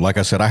hope so. Like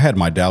I said, I had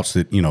my doubts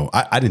that,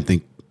 I didn't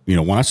think,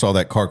 when I saw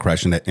that car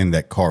crash and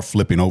that car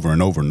flipping over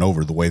and over and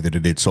over the way that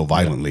it did so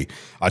violently,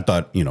 I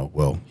thought,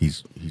 well,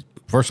 he's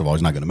first of all,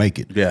 he's not going to make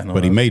it. Yeah, no,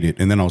 but he made it.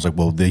 And then I was like,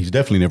 well, he's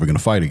definitely never going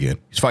to fight again.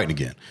 He's fighting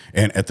again.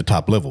 And at the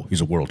top level,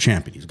 he's a world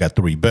champion. He's got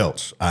 3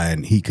 belts.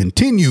 And he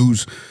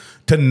continues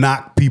to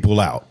knock people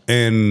out.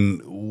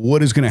 And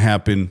what is going to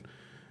happen,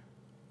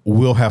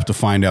 we'll have to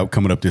find out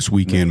coming up this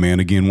weekend, man.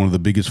 Again, one of the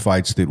biggest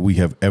fights that we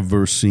have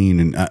ever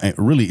seen, and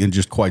really in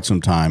just quite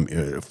some time,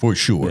 for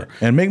sure. Yeah.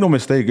 And make no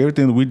mistake,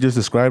 everything that we just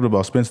described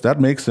about Spence, that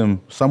makes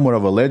him somewhat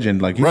of a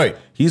legend. Like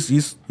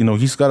he's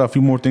got a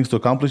few more things to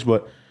accomplish,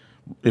 but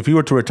if he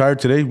were to retire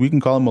today, we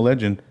can call him a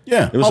legend.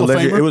 Yeah, it was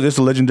it's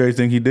a legendary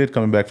thing he did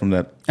coming back from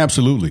that.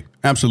 Absolutely,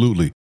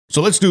 absolutely.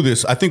 So let's do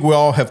this. I think we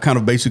all have kind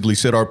of basically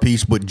said our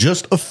piece, but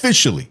just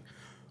officially,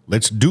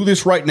 let's do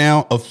this right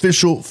now.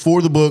 Official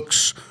for the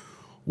books.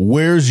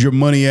 Where's your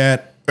money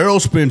at? Errol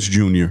Spence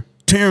Jr.,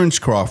 Terence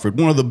Crawford,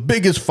 one of the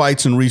biggest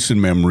fights in recent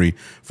memory.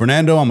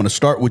 Fernando, I'm going to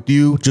start with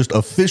you. Just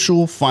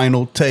official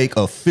final take,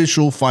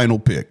 official final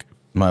pick.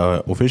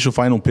 My official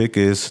final pick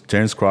is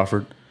Terence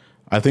Crawford.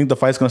 I think the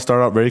fight's going to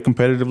start out very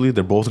competitively.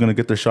 They're both going to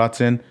get their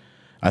shots in.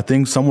 I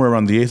think somewhere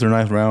around the 8th or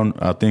 9th round,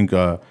 I think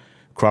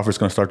Crawford's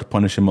going to start to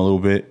punish him a little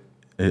bit.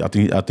 I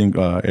think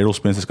Errol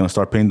Spence is going to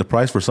start paying the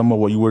price for some of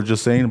what you were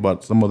just saying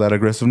about some of that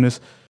aggressiveness.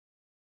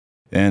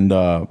 And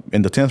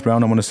in the 10th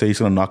round, I'm going to say he's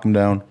going to knock him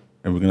down,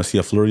 and we're going to see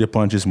a flurry of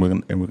punches, and we're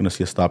going to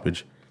see a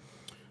stoppage.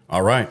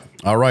 All right.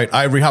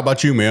 Ivory, how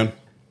about you, man?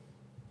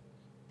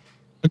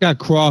 I got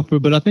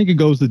Crawford, but I think it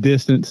goes the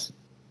distance.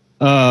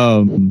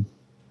 Errol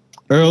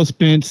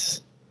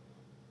Spence,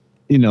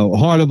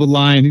 heart of a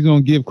lion. He's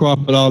going to give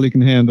Crawford all he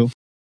can handle.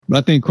 But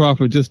I think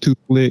Crawford just too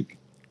slick.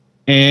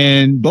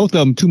 And both of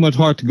them too much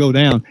heart to go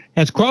down.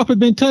 Has Crawford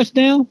been touched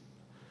down?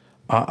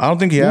 I don't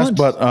think he has,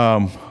 but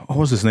what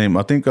was his name?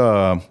 I think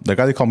the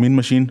guy they call Mean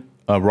Machine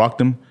rocked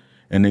him,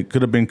 and it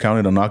could have been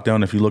counted a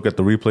knockdown if you look at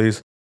the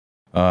replays.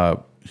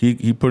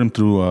 He put him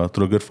through a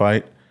good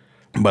fight,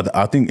 but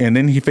I think, and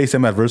then he faced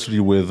some adversity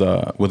with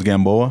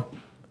Gamboa.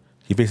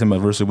 He faced some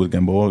adversity with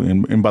Gamboa,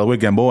 and by the way,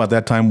 Gamboa at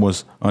that time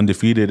was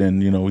undefeated,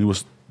 and he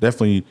was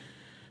definitely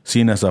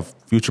seen as a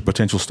future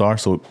potential star.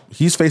 So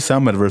he's faced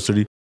some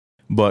adversity,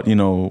 but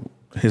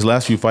his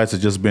last few fights have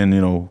just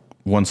been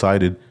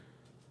one-sided.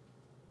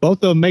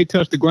 Both of them may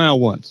touch the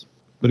ground once,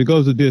 but it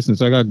goes the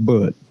distance. I got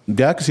Bud.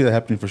 Yeah, I can see that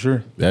happening for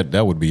sure.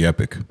 That would be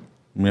epic.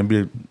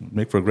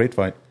 Make for a great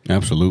fight.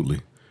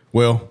 Absolutely.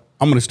 Well,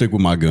 I'm going to stick with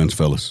my guns,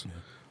 fellas.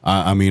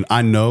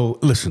 I know.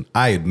 Listen,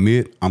 I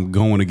admit I'm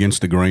going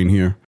against the grain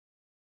here,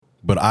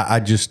 but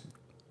I just,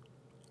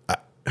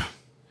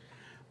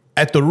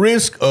 at the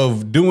risk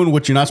of doing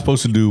what you're not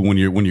supposed to do when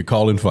you're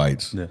calling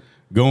fights,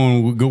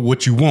 go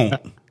what you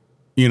want,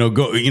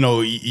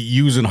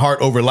 using heart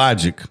over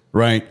logic,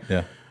 right?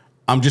 Yeah.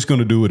 I'm just going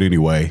to do it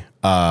anyway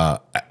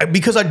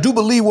because I do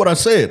believe what I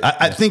said.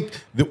 I think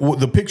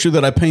the picture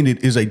that I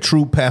painted is a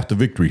true path to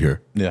victory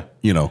here. Yeah,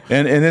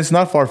 and it's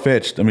not far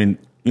fetched. I mean,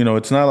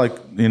 it's not like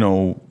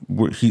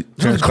it's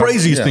the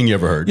craziest thing you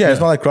ever heard. Yeah,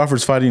 it's not like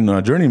Crawford's fighting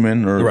a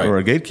journeyman or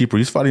a gatekeeper.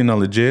 He's fighting a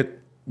legit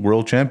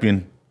world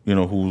champion.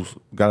 Who's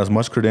got as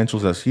much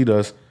credentials as he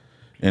does,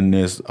 and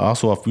is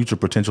also a future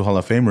potential Hall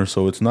of Famer.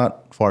 So it's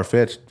not far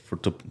fetched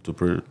to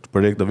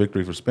predict the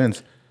victory for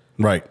Spence.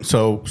 Right.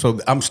 So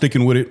I'm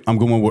sticking with it. I'm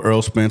going with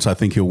Errol Spence. I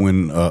think he'll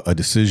win a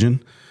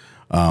decision.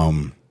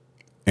 And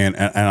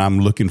I'm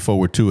looking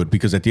forward to it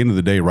because at the end of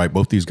the day, right,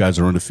 both these guys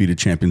are undefeated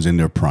champions in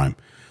their prime.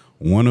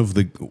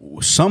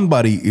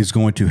 Somebody is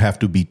going to have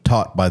to be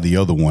taught by the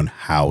other one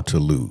how to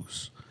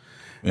lose.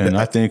 And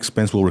I think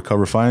Spence will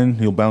recover fine.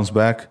 He'll bounce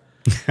back.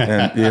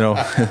 And,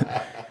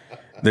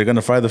 they're going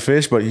to fry the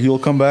fish, but he'll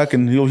come back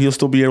and he'll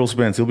still be Errol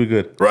Spence. He'll be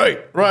good. Right.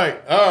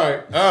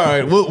 All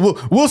right.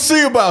 We'll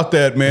see about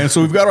that, man. So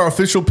we've got our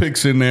official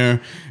picks in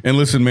there. And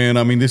listen, man,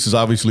 this is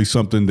obviously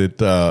something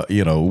that,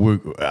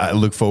 I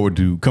look forward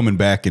to coming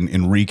back and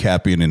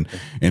recapping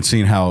and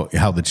seeing how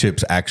the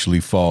chips actually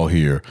fall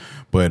here.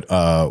 But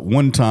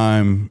one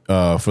time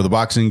for the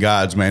boxing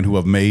gods, man, who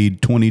have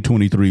made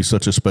 2023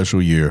 such a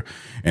special year.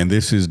 And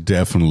this is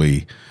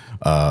definitely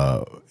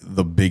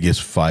the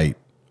biggest fight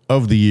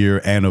of the year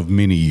and of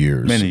many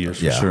years.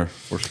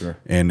 For sure.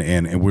 And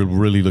we're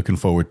really looking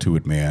forward to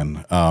it,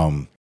 man.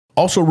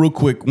 Also, real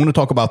quick, I want to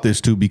talk about this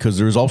too, because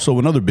there's also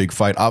another big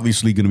fight,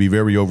 obviously going to be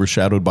very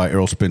overshadowed by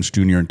Errol Spence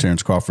Jr. and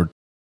Terence Crawford.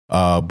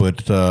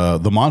 But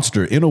the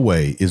monster, in a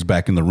way, is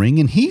back in the ring,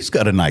 and he's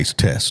got a nice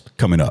test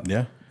coming up.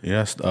 Yeah.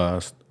 Yes.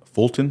 Stan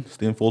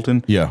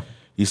Fulton. Yeah.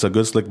 He's a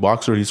good, slick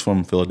boxer. He's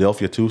from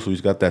Philadelphia, too, so he's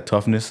got that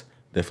toughness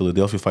that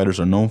Philadelphia fighters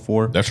are known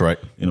for. That's right.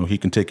 He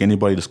can take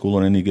anybody to school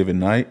on any given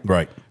night.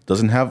 Right.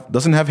 Doesn't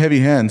have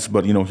heavy hands,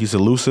 but he's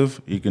elusive.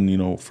 He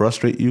can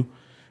frustrate you,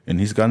 and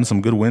he's gotten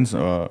some good wins.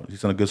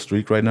 He's on a good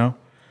streak right now.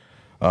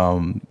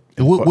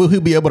 Will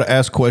he be able to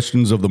ask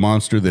questions of the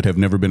monster that have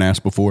never been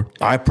asked before?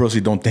 I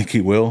personally don't think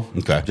he will.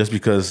 Okay. Just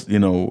because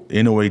in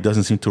a way, he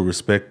doesn't seem to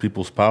respect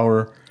people's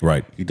power.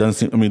 Right. He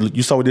doesn't seem.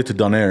 You saw what he did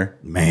to Donaire,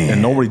 man,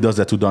 and nobody does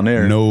that to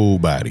Donaire.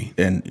 Nobody.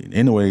 And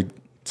in a way,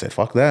 said,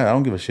 fuck that. I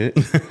don't give a shit.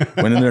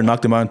 Went in there and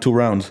knocked him out in 2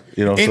 rounds.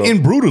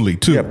 And brutally,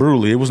 too. Yeah,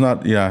 brutally. It was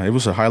not, it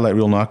was a highlight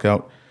reel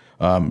knockout.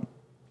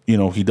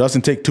 he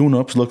doesn't take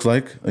tune-ups, looks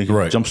like. He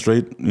jumps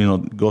straight,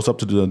 goes up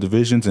to the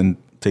divisions and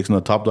takes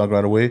another top dog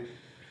right away.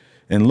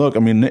 And look, I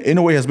mean,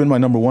 Inoue has been my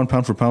number one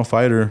pound-for-pound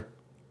fighter,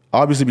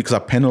 obviously because I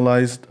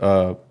penalized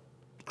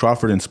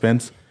Crawford and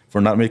Spence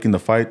for not making the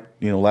fight,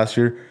 last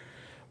year.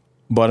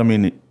 But, I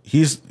mean,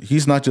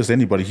 he's not just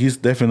anybody. He's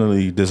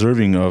definitely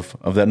deserving of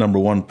that number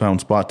 1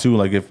 pound spot, too.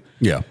 Like,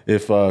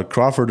 if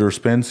Crawford or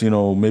Spence,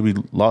 maybe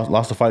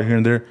lost a fight here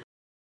and there,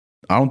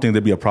 I don't think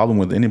there'd be a problem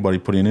with anybody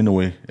putting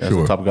Inoue as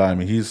the top guy. I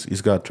mean,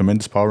 he's got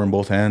tremendous power in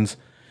both hands,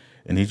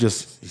 and he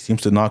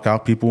seems to knock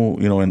out people,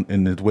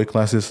 in his weight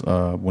classes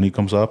when he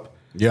comes up.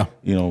 Yeah.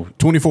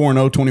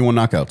 24-0, 21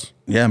 knockouts.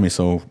 Yeah, I mean,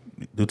 so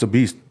dude's a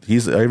beast.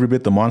 He's every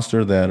bit the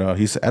monster that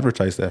he's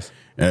advertised as.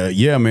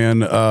 Yeah,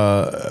 man.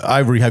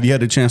 Ivory, have you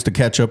had a chance to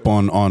catch up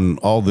on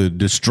all the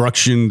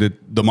destruction that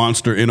the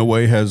monster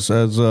Inoue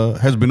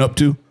has been up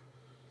to?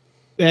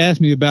 They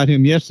asked me about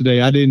him yesterday.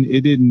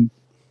 It didn't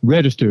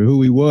register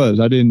who he was.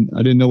 I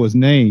didn't know his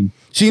name.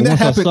 See, that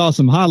happened. I saw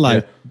some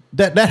highlights. Yeah.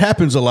 That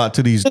happens a lot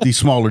to these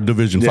smaller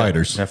division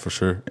fighters. Yeah, for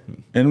sure.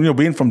 And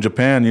being from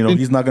Japan,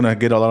 he's not going to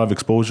get a lot of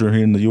exposure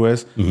here in the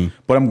U.S. Mm-hmm.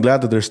 But I'm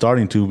glad that they're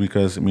starting to,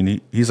 because I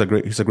mean he's a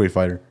great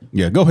fighter.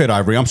 Yeah, go ahead,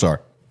 Ivory. I'm sorry.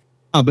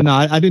 But no,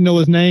 I didn't know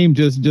his name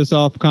just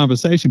off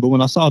conversation. But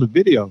when I saw the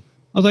video,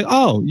 I was like,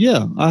 oh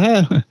yeah, I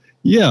have.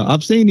 Yeah,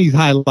 I've seen these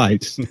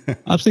highlights.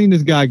 I've seen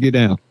this guy get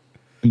down.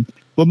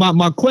 But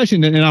my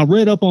question, and I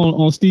read up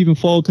on Stephen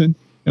Fulton,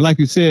 and like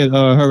you said,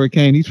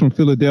 Hurricane, he's from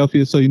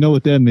Philadelphia, so you know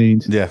what that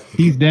means. Yeah.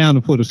 He's down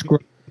to put a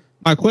scrub.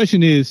 My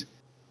question is,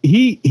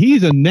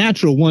 he's a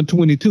natural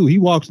 122. He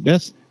walks,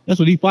 that's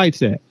what he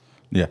fights at.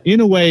 Yeah.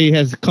 Inoue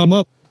has come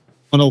up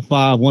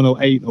 105,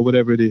 108, or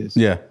whatever it is.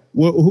 Yeah.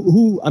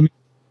 I mean,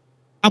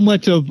 how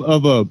much of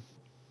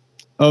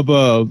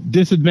a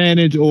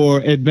disadvantage or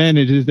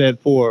advantage is that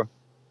for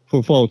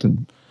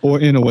Fulton or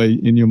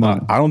Inoue in your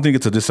mind? I don't think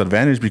it's a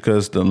disadvantage,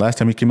 because the last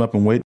time he came up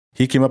in weight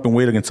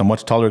against a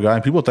much taller guy,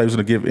 and people thought he was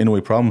going to give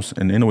Inoue problems,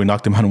 and Inoue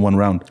knocked him out in one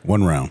round.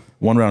 One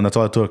round, that's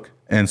all it took.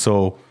 And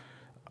so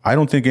I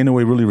don't think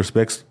Inoue really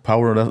respects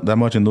power that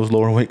much in those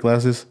lower weight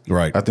classes.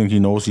 Right. I think he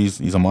knows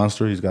he's a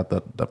monster. He's got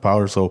that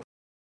power. So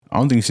I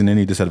don't think he's in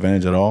any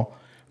disadvantage at all.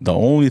 The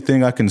only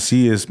thing I can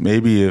see is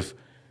maybe if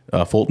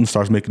Fulton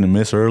starts making a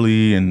miss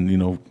early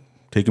and,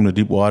 take him to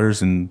deep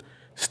waters and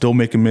still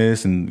make a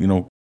miss,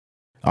 and,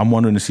 I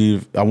want to see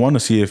if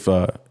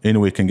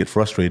Inoue can get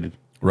frustrated.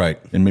 Right.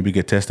 And maybe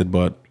get tested,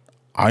 but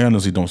I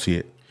honestly don't see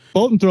it.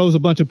 Fulton throws a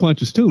bunch of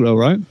punches too, though,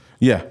 right?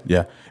 Yeah.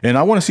 And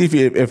I want to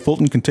see if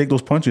Fulton can take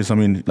those punches. I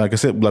mean, like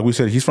we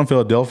said, he's from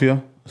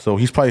Philadelphia, so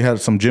he's probably had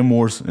some gym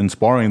wars and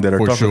sparring that are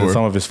tougher than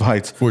some of his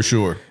fights. For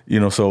sure.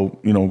 Let's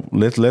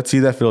see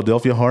that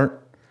Philadelphia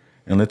heart,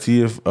 and let's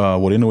see if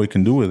what Inoue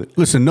can do with it.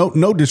 Listen,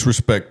 no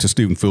disrespect to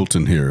Stephen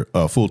Fulton here,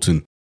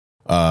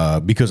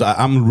 because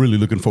I'm really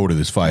looking forward to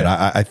this fight.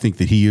 Yeah. I think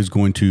that he is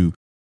going to,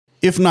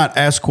 if not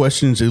ask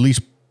questions, at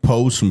least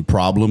pose some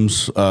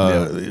problems,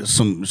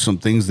 some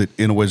things that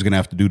Inoue is going to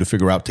have to do to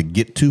figure out to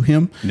get to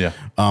him. Yeah.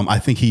 I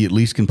think he at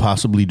least can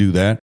possibly do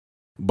that.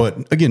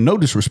 But again, no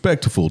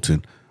disrespect to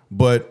Fulton,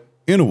 but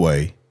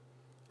Inoue,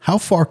 how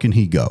far can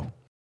he go?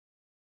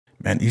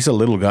 Man, he's a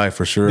little guy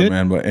for sure,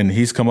 man. And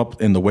he's come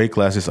up in the weight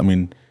classes. I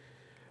mean,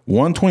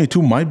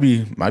 122 might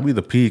be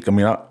the peak. I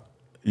mean,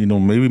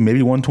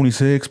 maybe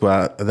 126,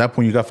 but at that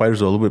point you got fighters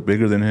that are a little bit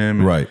bigger than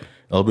him, right?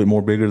 A little bit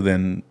more bigger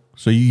than.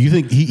 So you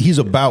think he's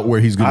about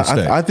where he's going to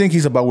stay? I think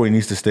he's about where he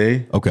needs to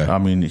stay. Okay. I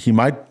mean, he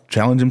might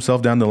challenge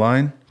himself down the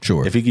line.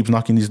 Sure. If he keeps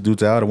knocking these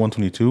dudes out at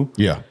 122.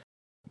 Yeah.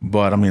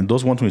 But I mean,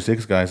 those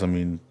 126 guys. I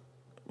mean,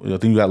 I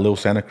think you got Lil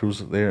Santa Cruz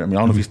there. I mean, I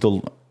don't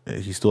know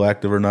if he's still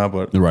active or not,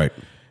 but right.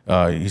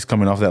 He's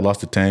coming off that loss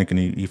to Tank, and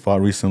he fought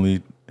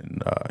recently.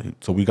 And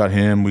so we got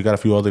him. We got a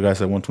few other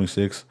guys at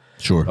 126.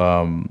 Sure.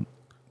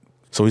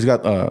 So he's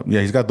got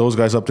those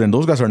guys up there, and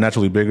those guys are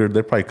naturally bigger.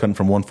 They're probably cutting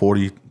from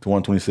 140 to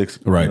 126.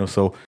 Right.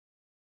 So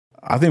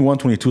I think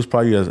 122 is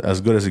probably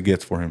as good as it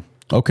gets for him.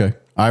 Okay.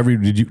 Ivory,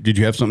 did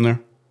you have something there?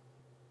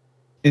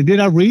 And did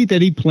I read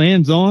that he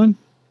plans on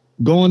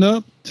going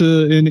up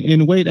to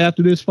in weight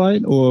after this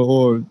fight,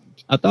 or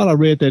I thought I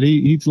read that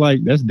he's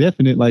like, that's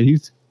definite, like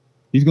he's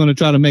going to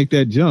try to make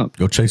that jump.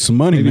 Go chase some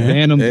money, maybe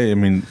man. Hey, I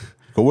mean,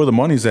 go where the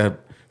money's at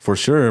for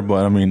sure.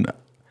 But I mean,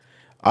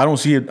 I don't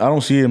see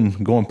him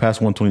going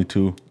past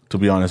 122. To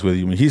be honest with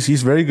you, I mean,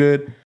 he's very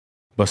good,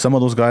 but some of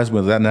those guys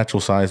with that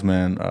natural size,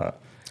 man.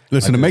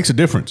 Listen, it makes a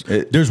difference.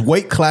 There's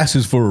weight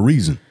classes for a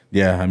reason.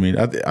 Yeah, I mean,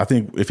 I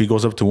think if he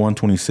goes up to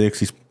 126,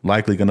 he's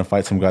likely going to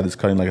fight some guy that's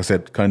cutting, like I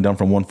said, cutting down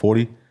from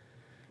 140.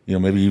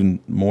 Maybe even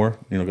more.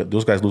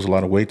 Those guys lose a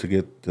lot of weight to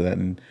get to that,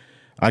 and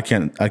I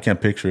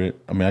can't picture it.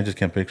 I mean, I just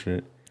can't picture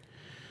it.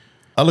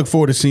 I look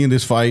forward to seeing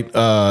this fight.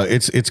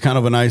 It's kind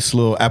of a nice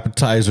little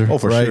appetizer,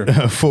 right?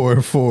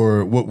 Sure.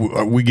 for what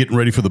are we getting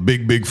ready for the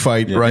big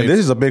fight, right? And this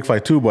is a big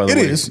fight too, by the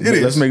way. It is.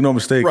 Let's make no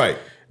mistake, right?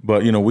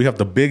 But we have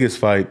the biggest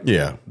fight,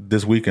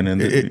 this weekend,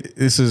 and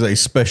this is a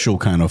special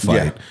kind of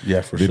fight,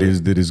 for sure.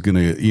 That is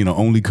gonna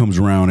only comes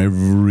around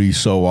every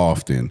so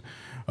often.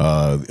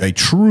 a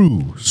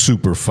true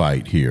super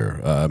fight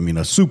here. I mean,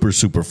 a super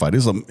fight.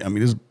 This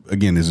is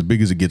as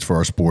big as it gets for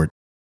our sport.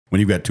 When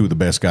you've got two of the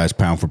best guys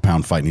pound for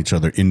pound fighting each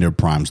other in their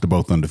primes, they're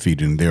both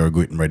undefeated, and they are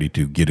getting ready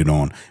to get it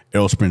on.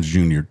 Errol Spence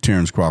Jr.,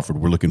 Terence Crawford,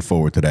 we're looking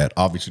forward to that.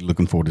 Obviously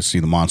looking forward to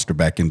see the monster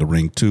back in the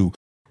ring, too.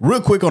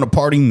 Real quick, on a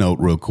parting note,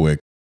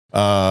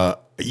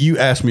 you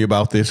asked me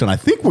about this, and I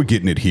think we're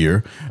getting it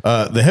here.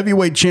 The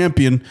heavyweight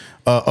champion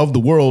of the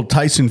world,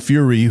 Tyson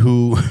Fury,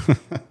 who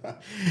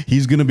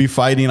he's going to be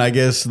fighting, I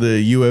guess,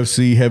 the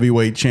UFC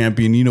heavyweight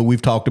champion. You know,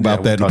 we've talked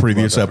about that in a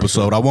previous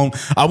episode. Sure.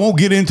 I won't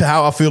get into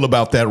how I feel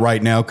about that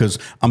right now because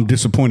I'm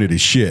disappointed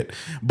as shit.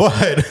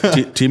 But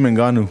Team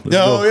Ngannou.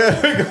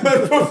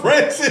 Yeah,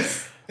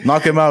 Francis.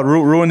 Knock him out.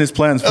 Ruin his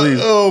plans, please.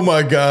 Oh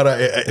my God,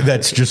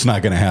 that's just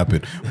not going to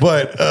happen.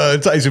 But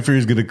Tyson Fury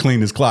is going to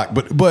clean his clock.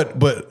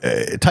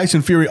 But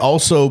Tyson Fury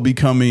also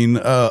becoming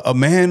a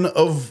man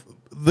of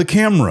the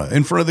camera,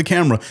 in front of the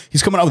camera.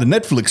 He's coming out with a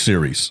Netflix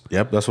series.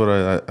 Yep, that's what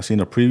I seen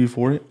a preview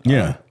for it.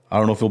 Yeah, I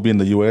don't know if it'll be in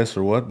the U.S.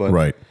 or what, but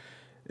right.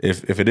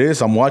 If it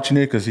is, I'm watching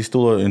it because he's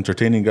still an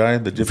entertaining guy,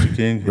 the Gypsy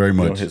King. Very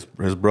much. You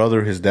know, his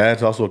brother, his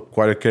dad's also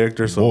quite a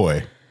character. So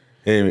boy.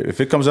 Hey, if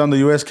it comes out in the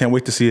U.S., can't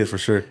wait to see it for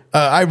sure.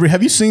 Ivory,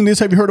 have you seen this?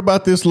 Have you heard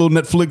about this little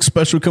Netflix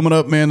special coming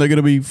up, man? They're going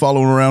to be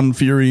following around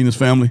Fury and his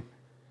family.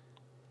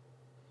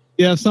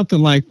 Yeah, something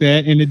like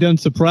that. And it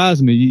doesn't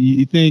surprise me.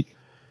 You think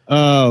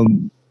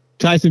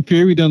Tyson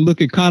Fury doesn't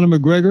look at Conor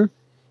McGregor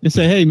and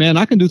say, hey, man,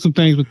 I can do some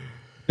things with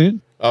it.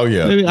 Oh,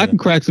 yeah. Maybe I can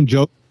crack some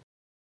jokes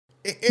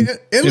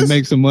and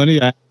make some money.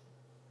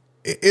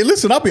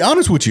 Listen, I'll be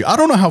honest with you. I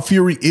don't know how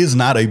Fury is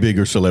not a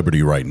bigger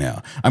celebrity right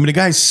now. I mean, the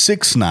guy's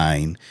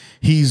 6'9".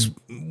 He's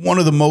one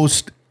of the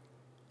most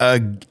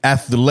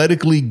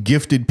athletically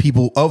gifted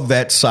people of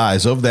that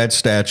size, of that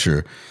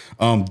stature,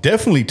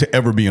 definitely to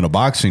ever be in a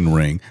boxing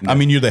ring. I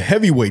mean, you're the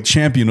heavyweight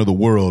champion of the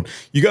world.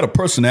 You got a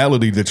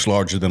personality that's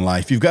larger than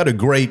life. You've got a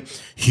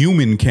great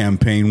human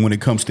campaign when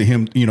it comes to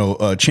him,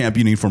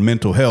 championing for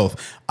mental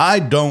health. I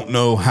don't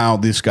know how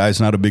this guy's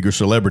not a bigger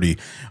celebrity.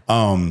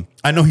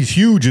 I know he's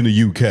huge in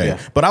the UK,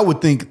 but I would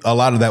think a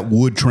lot of that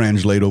would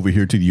translate over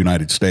here to the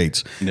United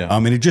States. Yeah.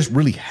 And it just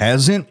really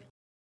hasn't.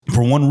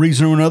 For one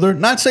reason or another,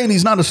 not saying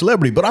he's not a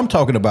celebrity, but I'm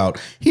talking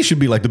about he should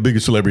be like the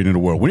biggest celebrity in the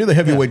world. When you're the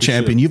heavyweight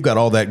champion, you've got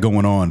all that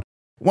going on.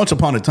 Once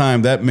upon a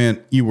time, that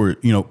meant you were,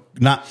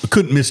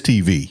 couldn't miss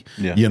TV.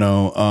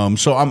 Yeah.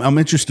 So I'm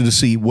interested to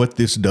see what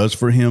this does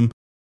for him.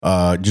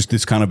 Just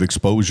this kind of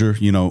exposure,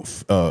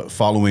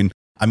 following.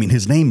 I mean,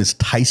 his name is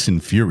Tyson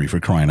Fury, for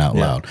crying out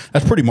loud.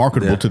 That's pretty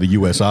marketable to the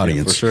U.S.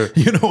 audience. Yeah, for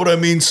sure. You know what I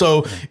mean?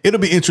 So it'll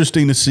be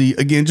interesting to see.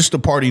 Again, just a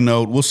party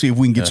note. We'll see if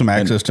we can get some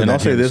access to that.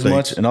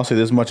 I'll say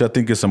this much. I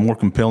think it's a more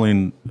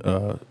compelling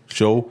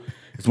show.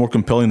 It's more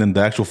compelling than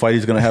the actual fight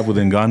he's going to have with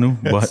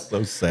Ngannou. But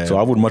so sad. So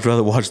I would much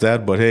rather watch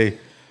that. But hey,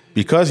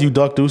 because you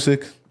ducked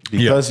Usyk,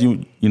 because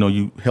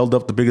you held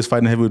up the biggest fight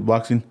in heavyweight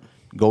boxing,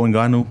 go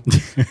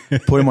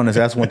Ngannou, put him on his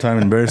ass one time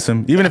and embarrass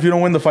him. Even if you don't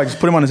win the fight, just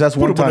put him on his ass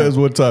one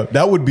time.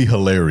 That would be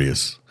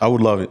hilarious. I would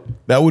love it.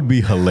 That would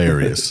be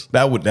hilarious.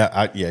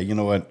 You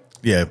know what?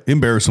 Yeah,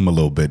 embarrass him a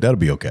little bit. That'll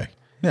be okay.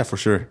 Yeah, for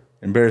sure.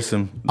 Embarrass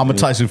him. I'm a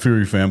Tyson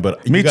Fury fan,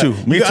 but me too.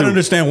 You got to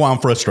understand why I'm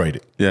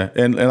frustrated. Yeah,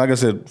 and like I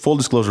said, full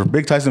disclosure,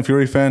 big Tyson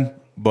Fury fan,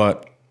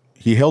 but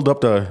he held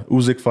up the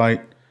Usyk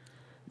fight.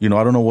 I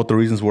don't know what the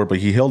reasons were, but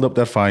he held up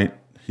that fight.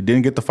 He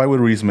didn't get the fight with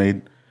Reese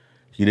made.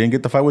 He didn't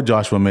get the fight with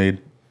Joshua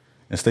made.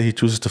 Instead, he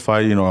chooses to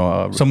fight,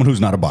 someone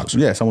who's not a boxer.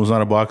 Yeah, someone who's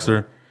not a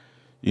boxer.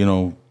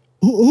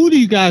 Who do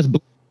you guys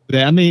believe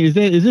that? I mean,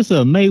 is this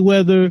a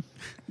Mayweather,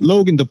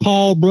 Logan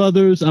Paul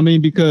brothers? I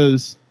mean,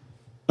 because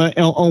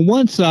on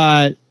one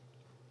side,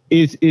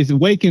 it's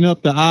waking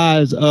up the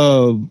eyes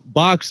of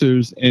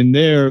boxers, and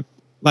they're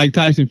like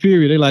Tyson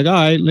Fury. They're like, all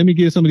right, let me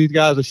give some of these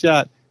guys a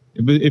shot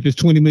if it's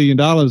 $20 million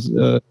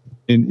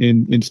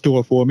in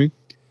store for me.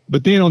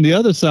 But then on the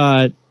other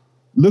side,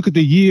 look at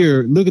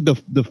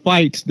the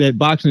fights that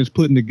boxing is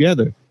putting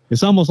together.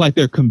 It's almost like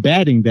they're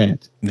combating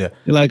that. Yeah.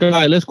 They're like, all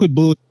right, let's quit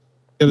bullshit.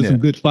 Some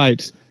good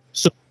fights.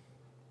 So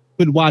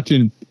quit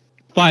watching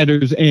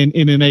fighters and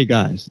MMA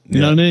guys. You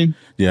know what I mean?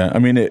 Yeah. I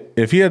mean,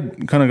 if he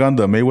had kind of gone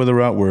the Mayweather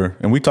route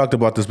and we talked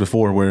about this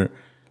before, where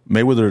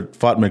Mayweather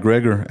fought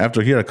McGregor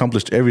after he had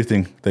accomplished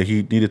everything that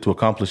he needed to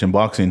accomplish in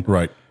boxing.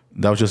 Right.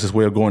 That was just his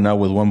way of going out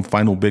with one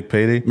final big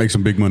payday. Make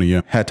some big money,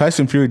 yeah. Had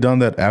Tyson Fury done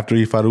that after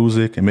he fought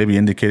Usyk and maybe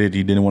indicated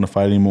he didn't want to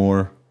fight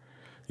anymore,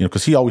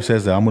 because he always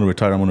says that, I'm going to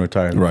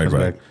retire.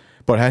 Right.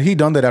 But had he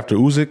done that after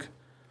Usyk,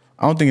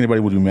 I don't think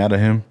anybody would be mad at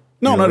him.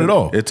 No, not at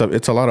all. It's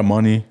a lot of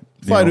money.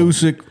 Fight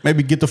Usyk,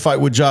 maybe get the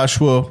fight with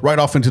Joshua right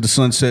off into the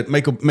sunset,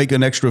 make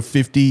an extra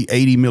 $50,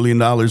 $80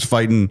 million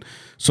fighting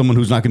someone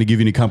who's not going to give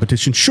you any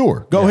competition.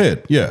 Sure, go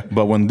ahead. Yeah.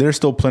 But when there's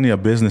still plenty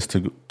of business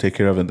to take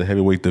care of in the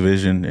heavyweight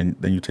division and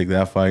then you take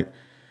that fight,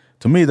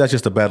 to me, that's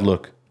just a bad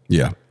look.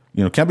 Yeah.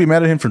 Can't be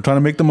mad at him for trying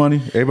to make the money.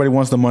 Everybody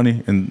wants the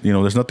money, and,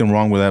 there's nothing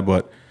wrong with that,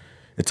 but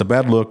it's a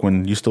bad look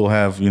when you still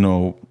have,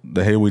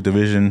 the heavyweight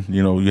division,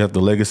 you have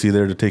the legacy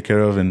there to take care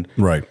of, and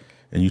right.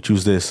 And you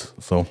choose this.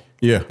 So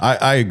yeah,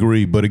 I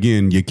agree. But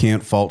again, you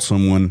can't fault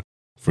someone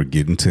for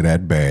getting to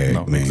that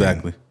bag, man.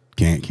 Exactly.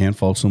 Can't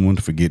fault someone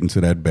for getting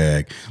to that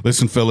bag.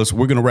 Listen, fellas,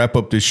 we're gonna wrap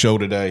up this show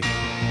today.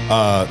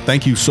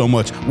 Thank you so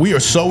much. We are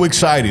so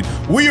excited.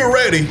 We are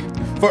ready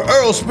for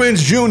Errol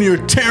Spence Jr.,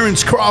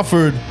 Terence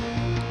Crawford.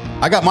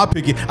 I got my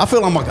pick. I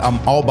feel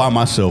I'm all by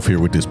myself here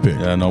with this pick.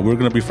 Yeah, no, we're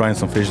gonna be frying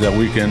some fish that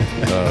weekend.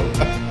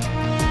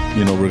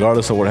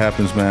 Regardless of what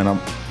happens, man,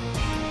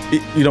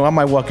 I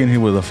might walk in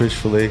here with a fish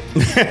fillet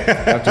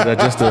after that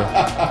just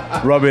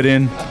to rub it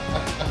in.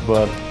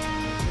 But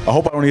I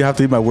hope I don't even have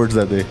to eat my words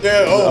that day.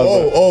 Yeah.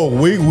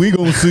 We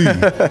gonna see.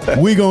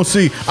 We gonna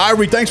see.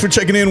 Ivory, thanks for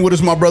checking in with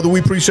us, my brother.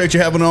 We appreciate you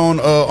having you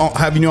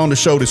on the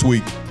show this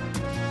week.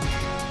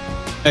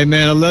 Hey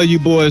man, I love you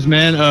boys,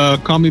 man.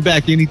 Call me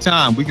back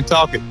anytime. We can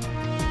talk it.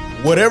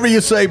 Whatever You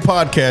Say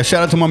podcast.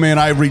 Shout out to my man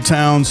Ivory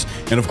Towns.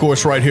 And of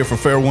course, right here for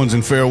Fair Ones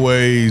and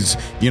Fairways.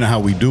 You know how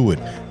we do it.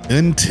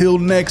 Until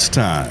next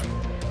time,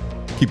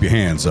 keep your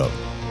hands up.